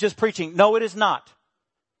 prophecy is just preaching. No, it is not.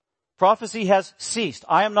 Prophecy has ceased.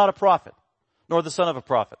 I am not a prophet, nor the son of a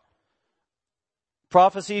prophet.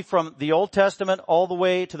 Prophecy from the Old Testament all the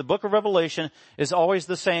way to the book of Revelation is always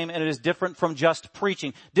the same, and it is different from just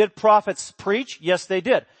preaching. Did prophets preach? Yes, they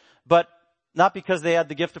did. But not because they had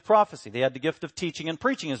the gift of prophecy. They had the gift of teaching, and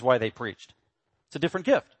preaching is why they preached. It's a different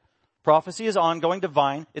gift. Prophecy is ongoing,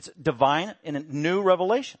 divine. It's divine in a new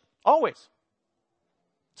revelation. Always.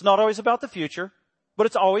 It's not always about the future, but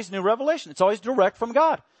it's always new revelation. It's always direct from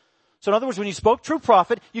God. So in other words, when you spoke true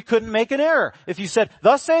prophet, you couldn't make an error. If you said,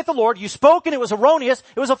 thus saith the Lord, you spoke and it was erroneous,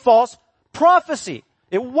 it was a false prophecy.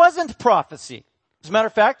 It wasn't prophecy. As a matter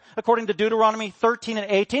of fact, according to Deuteronomy 13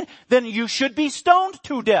 and 18, then you should be stoned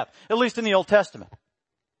to death, at least in the Old Testament.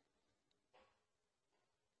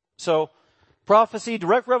 So, prophecy,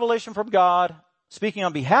 direct revelation from God, speaking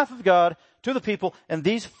on behalf of God to the people, and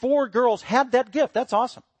these 4 girls had that gift. That's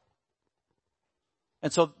awesome.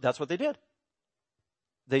 And so that's what they did.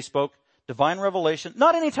 They spoke divine revelation,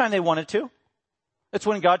 not anytime they wanted to. It's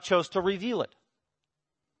when God chose to reveal it.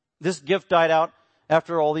 This gift died out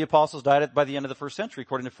after all the apostles died by the end of the first century,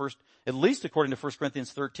 at least according to 1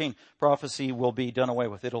 Corinthians 13. Prophecy will be done away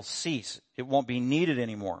with. It'll cease. It won't be needed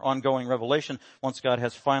anymore. Ongoing revelation once God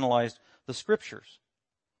has finalized the scriptures.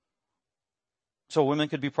 So women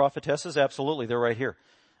could be prophetesses? Absolutely. They're right here.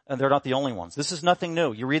 And they're not the only ones. This is nothing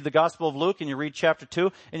new. You read the Gospel of Luke and you read chapter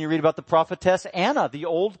 2 and you read about the prophetess Anna, the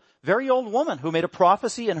very old woman who made a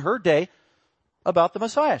prophecy in her day about the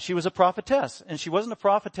Messiah. She was a prophetess, and she wasn't a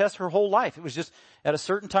prophetess her whole life. It was just at a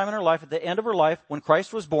certain time in her life, at the end of her life, when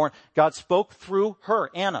Christ was born, God spoke through her,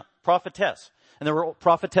 Anna, prophetess. And there were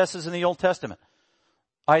prophetesses in the Old Testament.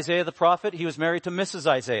 Isaiah the prophet, he was married to Mrs.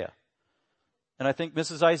 Isaiah. And I think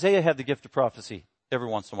Mrs. Isaiah had the gift of prophecy every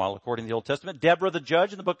once in a while, according to the Old Testament. Deborah the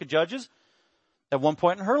judge in the book of Judges, at one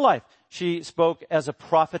point in her life, she spoke as a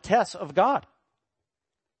prophetess of God.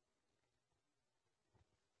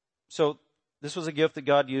 So, this was a gift that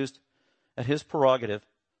God used at his prerogative.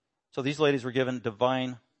 So these ladies were given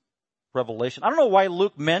divine revelation. I don't know why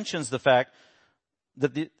Luke mentions the fact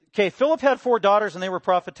that Philip had 4 daughters and they were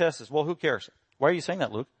prophetesses. Well, who cares? Why are you saying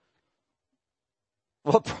that, Luke?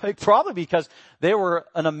 Well, probably because they were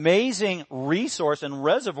an amazing resource and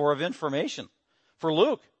reservoir of information for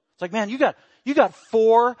Luke. It's like, man, you got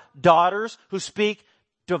 4 daughters who speak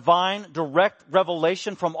divine, direct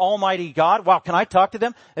revelation from Almighty God. Wow, can I talk to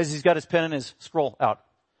them? As he's got his pen and his scroll out.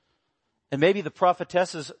 And maybe the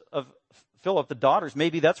prophetesses of Philip, the daughters,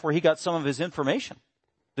 maybe that's where he got some of his information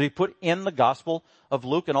that he put in the Gospel of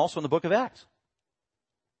Luke and also in the book of Acts.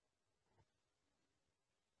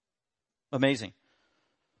 Amazing.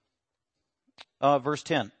 Verse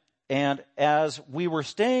 10. And as we were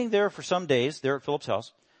staying there for some days, there at Philip's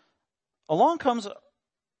house, along comes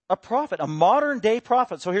a prophet, a modern day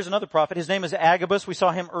prophet. So here's another prophet. His name is Agabus. We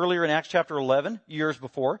saw him earlier in Acts chapter 11, years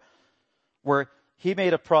before, where he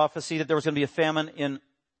made a prophecy that there was going to be a famine in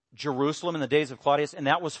Jerusalem in the days of Claudius, and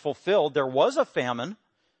that was fulfilled. There was a famine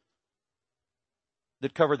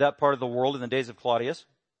that covered that part of the world in the days of Claudius,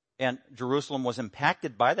 and Jerusalem was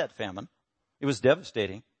impacted by that famine. It was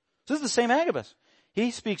devastating. So this is the same Agabus.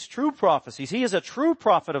 He speaks true prophecies. He is a true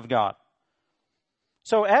prophet of God.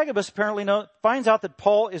 So Agabus apparently finds out that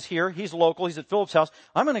Paul is here. He's local. He's at Philip's house.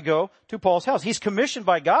 I'm going to go to Paul's house. He's commissioned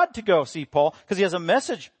by God to go see Paul because he has a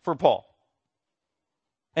message for Paul.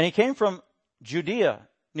 And he came from Judea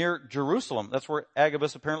near Jerusalem. That's where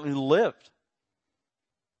Agabus apparently lived.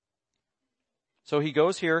 So he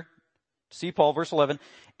goes here to see Paul, verse 11.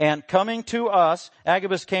 And coming to us,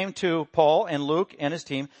 Agabus came to Paul and Luke and his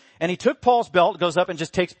team. And he took Paul's belt, goes up and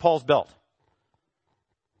just takes Paul's belt.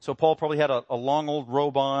 So Paul probably had a long old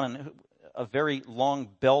robe on and a very long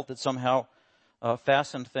belt that somehow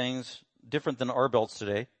fastened things different than our belts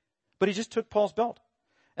today. But he just took Paul's belt.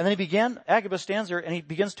 And then Agabus stands there and he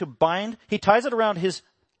begins to bind. He ties it around his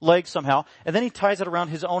leg somehow, and then he ties it around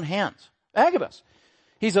his own hands. Agabus.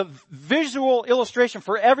 He's a visual illustration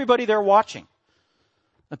for everybody there watching.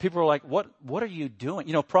 And people are like, what are you doing?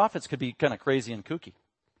 You know, prophets could be kind of crazy and kooky.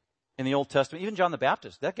 In the Old Testament, even John the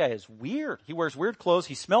Baptist, that guy is weird. He wears weird clothes.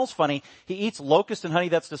 He smells funny. He eats locusts and honey.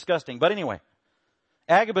 That's disgusting. But anyway,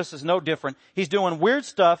 Agabus is no different. He's doing weird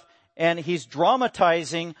stuff and he's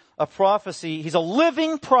dramatizing a prophecy. He's a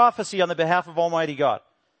living prophecy on the behalf of Almighty God,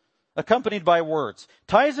 accompanied by words.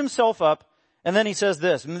 Ties himself up, and then he says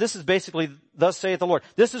this. And this is basically, thus saith the Lord.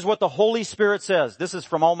 This is what the Holy Spirit says. This is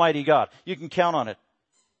from Almighty God. You can count on it.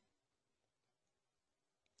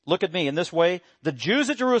 Look at me. In this way, the Jews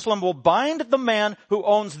at Jerusalem will bind the man who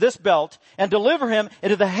owns this belt and deliver him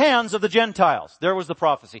into the hands of the Gentiles. There was the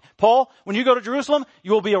prophecy. Paul, when you go to Jerusalem,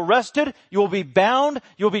 you will be arrested, you will be bound,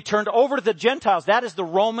 you will be turned over to the Gentiles. That is the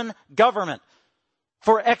Roman government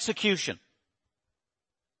for execution.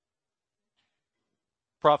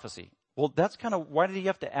 Prophecy. Well, that's kind of, why did he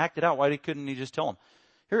have to act it out? Why couldn't he just tell them?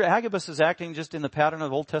 Here, Agabus is acting just in the pattern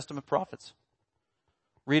of Old Testament prophets.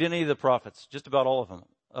 Read any of the prophets, just about all of them.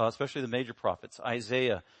 Especially the major prophets,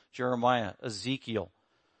 Isaiah, Jeremiah, Ezekiel.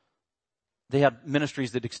 They had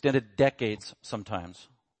ministries that extended decades sometimes.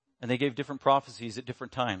 And they gave different prophecies at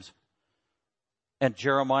different times. And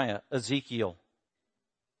Jeremiah, Ezekiel,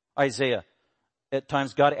 Isaiah, at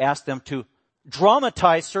times God asked them to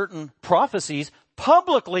dramatize certain prophecies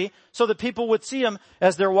publicly so that people would see them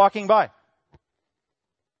as they're walking by.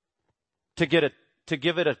 to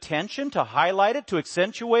give it attention, to highlight it, to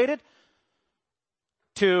accentuate it,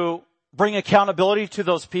 to bring accountability to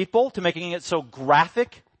those people, to making it so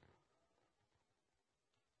graphic.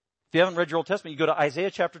 If you haven't read your Old Testament, you go to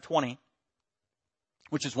Isaiah chapter 20,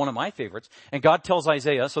 which is one of my favorites. And God tells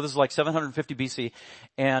Isaiah, so this is like 750 BC,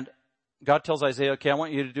 and God tells Isaiah, okay, I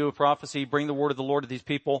want you to do a prophecy, bring the word of the Lord to these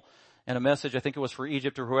people, and a message, I think it was for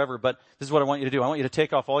Egypt or whoever, but this is what I want you to do. I want you to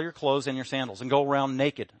take off all your clothes and your sandals and go around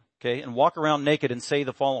naked, okay, and walk around naked and say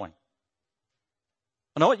the following.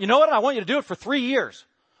 You know what? I want you to do it for 3 years.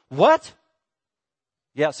 What?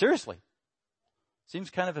 Yeah, seriously. Seems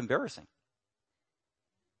kind of embarrassing.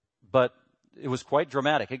 But it was quite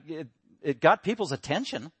dramatic. It got people's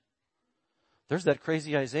attention. There's that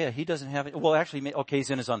crazy Isaiah. He doesn't have it. Well, actually, okay, he's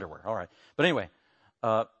in his underwear. All right. But anyway,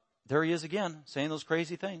 there he is again, saying those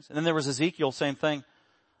crazy things. And then there was Ezekiel, same thing.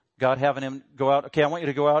 God having him go out. Okay, I want you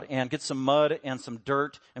to go out and get some mud and some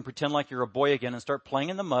dirt and pretend like you're a boy again and start playing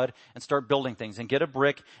in the mud and start building things and get a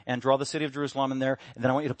brick and draw the city of Jerusalem in there. And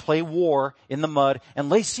then I want you to play war in the mud and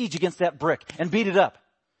lay siege against that brick and beat it up.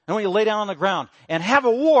 I want you to lay down on the ground and have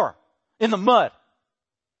a war in the mud.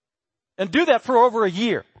 And do that for over a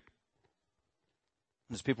year.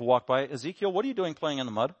 And as people walk by, Ezekiel, what are you doing playing in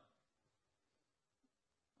the mud?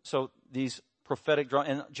 So these prophetic,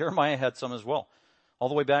 and Jeremiah had some as well. All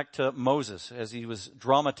the way back to Moses as he was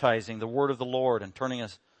dramatizing the word of the Lord and turning a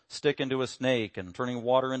stick into a snake and turning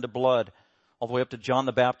water into blood. All the way up to John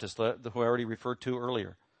the Baptist, who I already referred to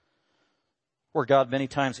earlier. Where God many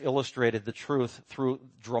times illustrated the truth through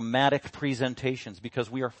dramatic presentations because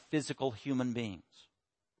we are physical human beings.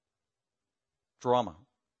 Drama.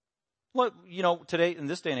 Well, today, in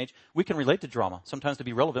this day and age, we can relate to drama. Sometimes to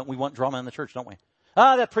be relevant, we want drama in the church, don't we?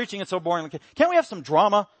 That preaching is so boring. Can't we have some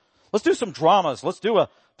drama? Let's do some dramas. Let's do a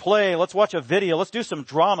play. Let's watch a video. Let's do some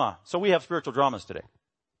drama. So we have spiritual dramas today.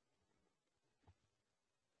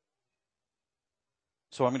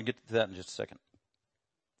 So I'm going to get to that in just a second.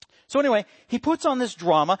 So anyway, he puts on this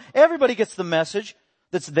drama. Everybody gets the message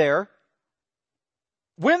that's there.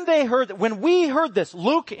 When we heard this,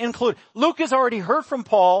 Luke included, Luke has already heard from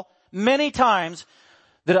Paul many times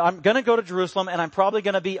that I'm going to go to Jerusalem and I'm probably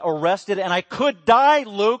going to be arrested and I could die,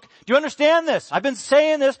 Luke. Do you understand this? I've been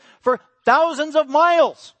saying this for thousands of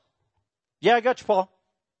miles. Yeah, I got you, Paul.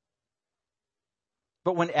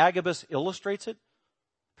 But when Agabus illustrates it,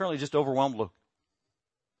 apparently it just overwhelmed Luke.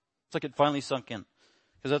 It's like it finally sunk in.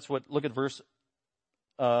 Because look at verse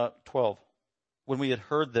 12. When we had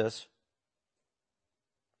heard this,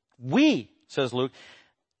 we, says Luke,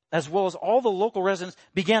 as well as all the local residents,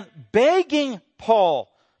 began begging Paul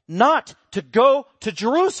not to go to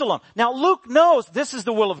Jerusalem. Now Luke knows this is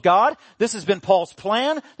the will of God. This has been Paul's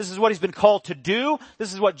plan. This is what he's been called to do.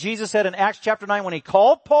 This is what Jesus said in Acts chapter 9 when he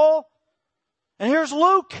called Paul. And here's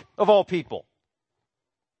Luke, of all people.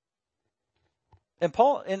 And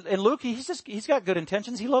Paul, and Luke, he's got good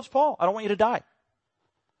intentions. He loves Paul. I don't want you to die.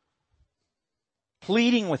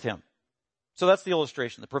 Pleading with him. So that's the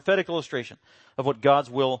illustration, the prophetic illustration of what God's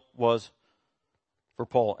will was for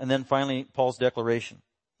Paul. And then finally, Paul's declaration.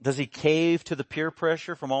 Does he cave to the peer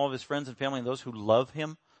pressure from all of his friends and family and those who love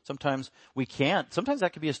him? Sometimes we can't. Sometimes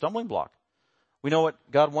that could be a stumbling block. We know what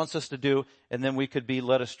God wants us to do, and then we could be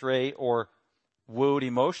led astray or wooed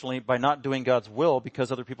emotionally by not doing God's will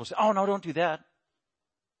because other people say, oh, no, don't do that.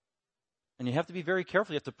 And you have to be very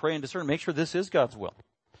careful. You have to pray and discern. Make sure this is God's will.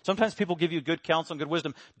 Sometimes people give you good counsel and good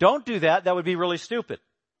wisdom. Don't do that. That would be really stupid.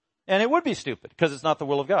 And it would be stupid because it's not the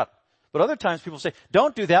will of God. But other times people say,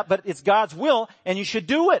 don't do that, but it's God's will and you should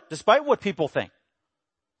do it despite what people think.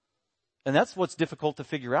 And that's what's difficult to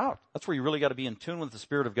figure out. That's where you really got to be in tune with the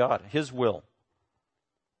Spirit of God, His will.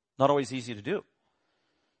 Not always easy to do.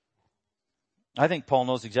 I think Paul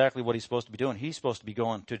knows exactly what he's supposed to be doing. He's supposed to be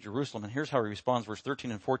going to Jerusalem. And here's how he responds, verse 13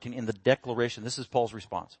 and 14 in the declaration. This is Paul's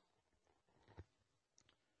response.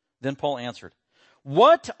 Then Paul answered,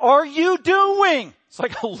 what are you doing? It's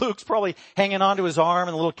like Luke's probably hanging onto his arm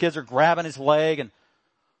and the little kids are grabbing his leg and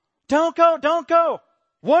don't go, don't go.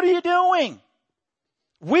 What are you doing?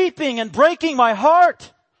 Weeping and breaking my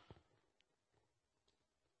heart.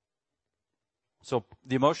 So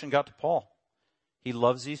the emotion got to Paul. He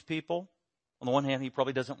loves these people. On the one hand, he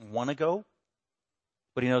probably doesn't want to go,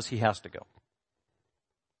 but he knows he has to go.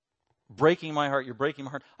 Breaking my heart, you're breaking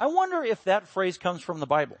my heart. I wonder if that phrase comes from the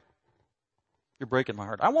Bible. You're breaking my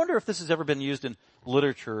heart. I wonder if this has ever been used in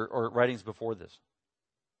literature or writings before this.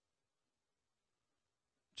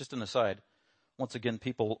 Just an aside. Once again,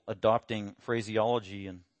 people adopting phraseology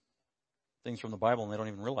and things from the Bible and they don't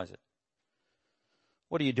even realize it.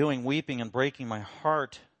 What are you doing, weeping and breaking my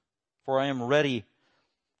heart? For I am ready.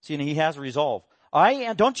 See, and he has resolve.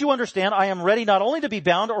 Don't you understand? I am ready not only to be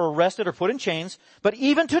bound or arrested or put in chains, but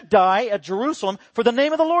even to die at Jerusalem for the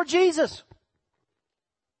name of the Lord Jesus.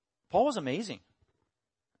 Paul was amazing.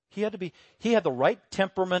 He had the right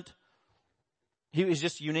temperament. He was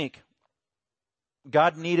just unique.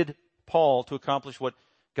 God needed Paul to accomplish what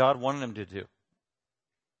God wanted him to do.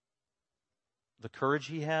 The courage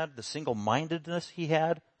he had, the single-mindedness he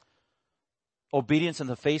had, obedience in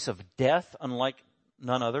the face of death, unlike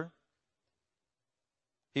none other.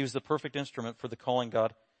 He was the perfect instrument for the calling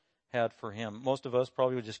God had for him. Most of us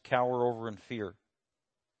probably would just cower over in fear.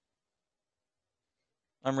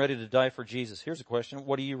 I'm ready to die for Jesus. Here's a question.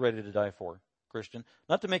 What are you ready to die for, Christian?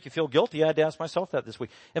 Not to make you feel guilty. I had to ask myself that this week.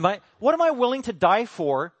 What am I willing to die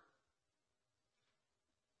for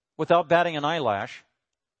without batting an eyelash?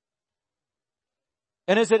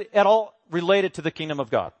 And is it at all related to the kingdom of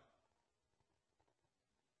God?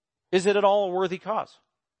 Is it at all a worthy cause?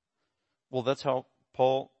 Well, that's how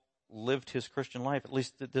Paul lived his Christian life, at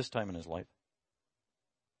least at this time in his life.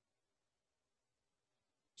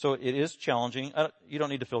 So it is challenging. You don't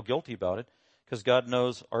need to feel guilty about it because God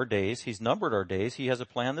knows our days. He's numbered our days. He has a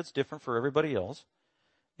plan that's different for everybody else.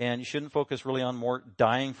 And you shouldn't focus really on more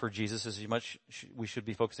dying for Jesus as much we should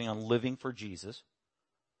be focusing on living for Jesus.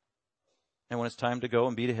 And when it's time to go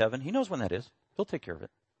and be to heaven, he knows when that is. He'll take care of it.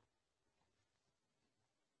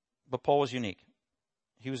 But Paul was unique.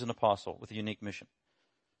 He was an apostle with a unique mission.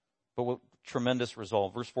 But with tremendous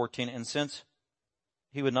resolve. Verse 14, and since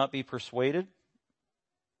he would not be persuaded,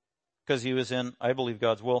 because he was in, I believe,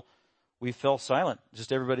 God's will, we fell silent.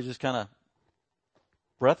 Everybody just kind of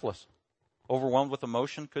breathless, overwhelmed with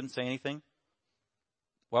emotion, couldn't say anything.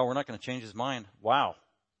 Wow, we're not going to change his mind. Wow.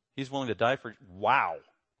 He's willing to die for, wow.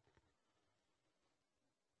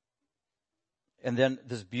 And then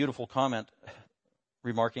this beautiful comment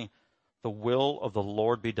remarking, the will of the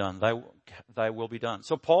Lord be done. Thy will be done.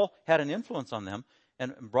 So Paul had an influence on them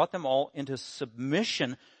and brought them all into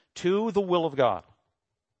submission to the will of God.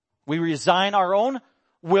 We resign our own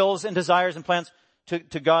wills and desires and plans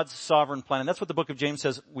to God's sovereign plan. And that's what the book of James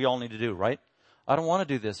says we all need to do, right? I don't want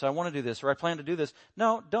to do this. I want to do this, or I plan to do this.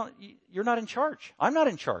 No, don't. You're not in charge. I'm not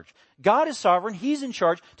in charge. God is sovereign. He's in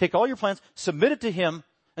charge. Take all your plans, submit it to him,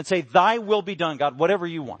 and say, thy will be done, God, whatever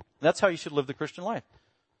you want. That's how you should live the Christian life.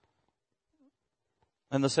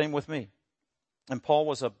 And the same with me. And Paul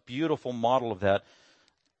was a beautiful model of that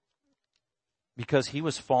because he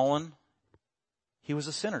was fallen. He was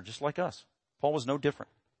a sinner, just like us. Paul was no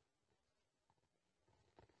different.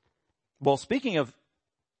 Well, speaking of,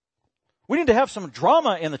 we need to have some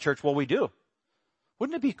drama in the church. Well, we do.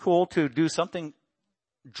 Wouldn't it be cool to do something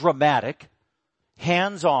dramatic,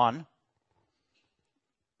 hands-on,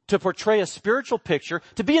 to portray a spiritual picture,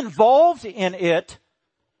 to be involved in it,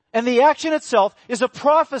 and the action itself is a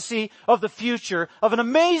prophecy of the future, of an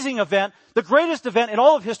amazing event, the greatest event in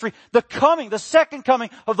all of history, the second coming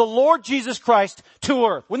of the Lord Jesus Christ to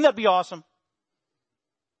earth. Wouldn't that be awesome?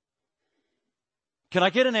 Can I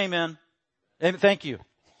get an amen? Thank you.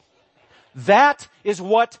 That is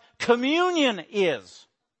what communion is.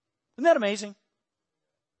 Isn't that amazing?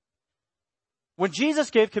 When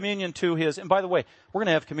Jesus gave communion to his, and by the way, we're going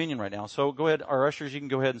to have communion right now, so go ahead, our ushers, you can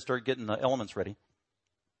go ahead and start getting the elements ready.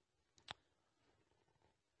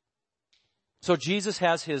 So Jesus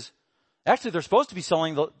has actually they're supposed to be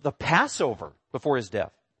selling the Passover before his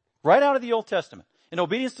death. Right out of the Old Testament. In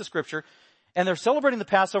obedience to Scripture. And they're celebrating the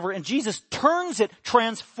Passover and Jesus turns it,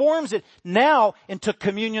 transforms it now into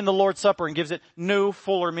communion, the Lord's Supper, and gives it new,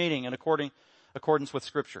 fuller meaning in accordance with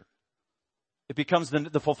Scripture. It becomes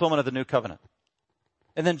the fulfillment of the new covenant.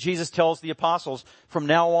 And then Jesus tells the apostles, from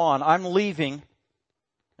now on, I'm leaving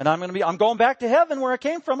and I'm going back to heaven where I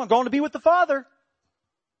came from. I'm going to be with the Father.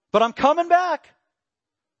 But I'm coming back.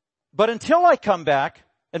 But until I come back,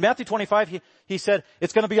 in Matthew 25, he said,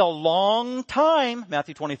 it's going to be a long time,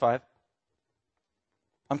 Matthew 25.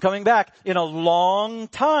 I'm coming back in a long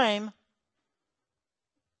time.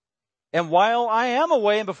 And while I am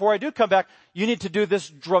away and before I do come back, you need to do this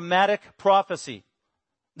dramatic prophecy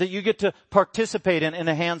that you get to participate in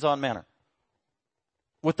a hands-on manner.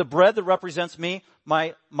 With the bread that represents me,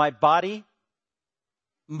 my body,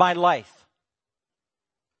 my life.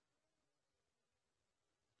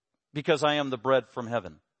 Because I am the bread from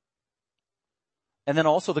heaven. And then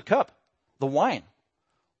also the cup, the wine,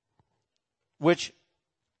 which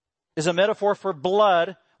is a metaphor for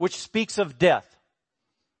blood, which speaks of death.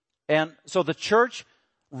 And so the church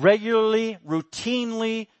regularly,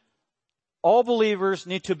 routinely, all believers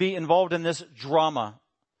need to be involved in this drama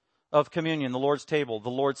of communion, the Lord's table, the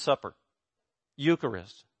Lord's Supper,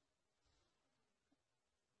 Eucharist.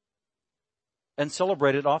 And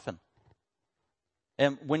celebrate it often.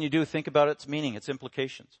 And when you do, think about its meaning, its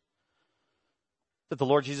implications. That the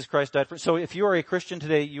Lord Jesus Christ died for. So if you are a Christian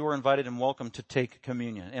today, you are invited and welcome to take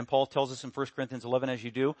communion. And Paul tells us in 1 Corinthians 11, as you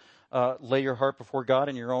do, lay your heart before God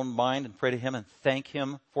in your own mind and pray to Him and thank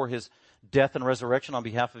Him for His death and resurrection on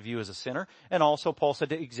behalf of you as a sinner. And also Paul said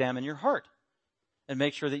to examine your heart and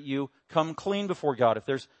make sure that you come clean before God. If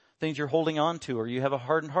there's things you're holding on to or you have a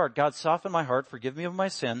hardened heart, God, soften my heart, forgive me of my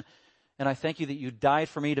sin, and I thank you that you died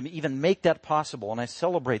for me to even make that possible. And I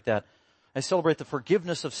celebrate that. I celebrate the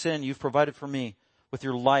forgiveness of sin you've provided for me with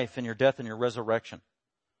your life and your death and your resurrection.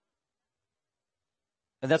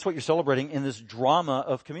 And that's what you're celebrating in this drama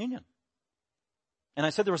of communion. And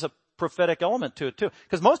I said there was a prophetic element to it too.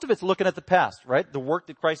 Because most of it's looking at the past, right? The work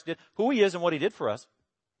that Christ did, who He is and what He did for us.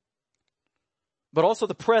 But also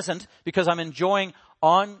the present, because I'm enjoying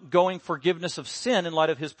ongoing forgiveness of sin in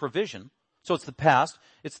light of His provision. So it's the past.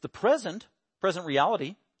 It's the present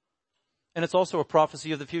reality. And it's also a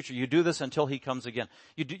prophecy of the future. You do this until He comes again.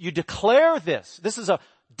 You declare this. This is a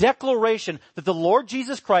declaration that the Lord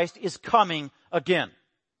Jesus Christ is coming again.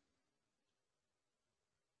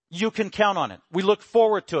 You can count on it. We look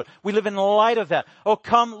forward to it. We live in light of that. Oh,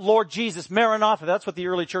 come, Lord Jesus. Maranatha. That's what the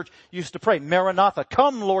early church used to pray. Maranatha.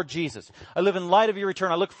 Come, Lord Jesus. I live in light of your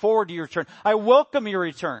return. I look forward to your return. I welcome your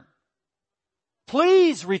return.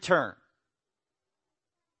 Please return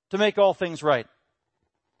to make all things right.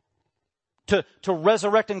 To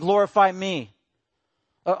resurrect and glorify me,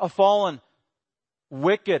 a fallen,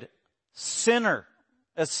 wicked sinner.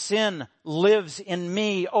 As sin lives in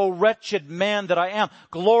me, O wretched man that I am,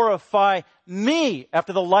 glorify me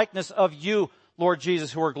after the likeness of you, Lord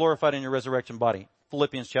Jesus, who are glorified in your resurrection body.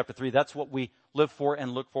 Philippians chapter 3, that's what we live for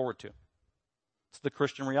and look forward to. It's the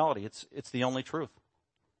Christian reality. It's the only truth.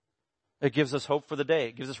 It gives us hope for the day.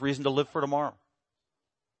 It gives us reason to live for tomorrow.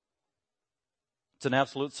 It's an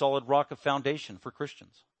absolute solid rock of foundation for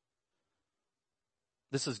Christians.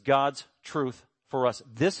 This is God's truth for us.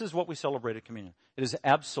 This is what we celebrate at communion. It is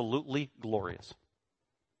absolutely glorious.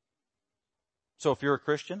 So if you're a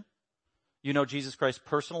Christian, you know Jesus Christ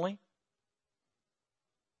personally,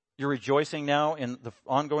 you're rejoicing now in the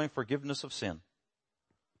ongoing forgiveness of sin,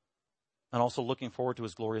 and also looking forward to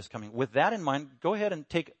His glorious coming. With that in mind, go ahead and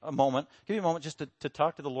take a moment, give you a moment just to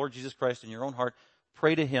talk to the Lord Jesus Christ in your own heart,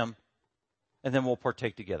 pray to Him, and then we'll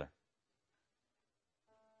partake together.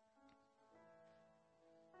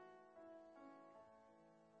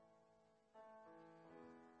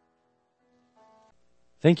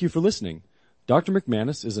 Thank you for listening. Dr.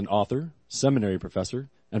 McManus is an author, seminary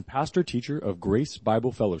professor, and pastor-teacher of Grace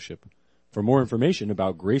Bible Fellowship. For more information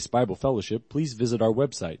about Grace Bible Fellowship, please visit our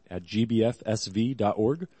website at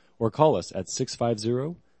gbfsv.org or call us at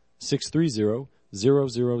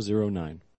 650-630-0009.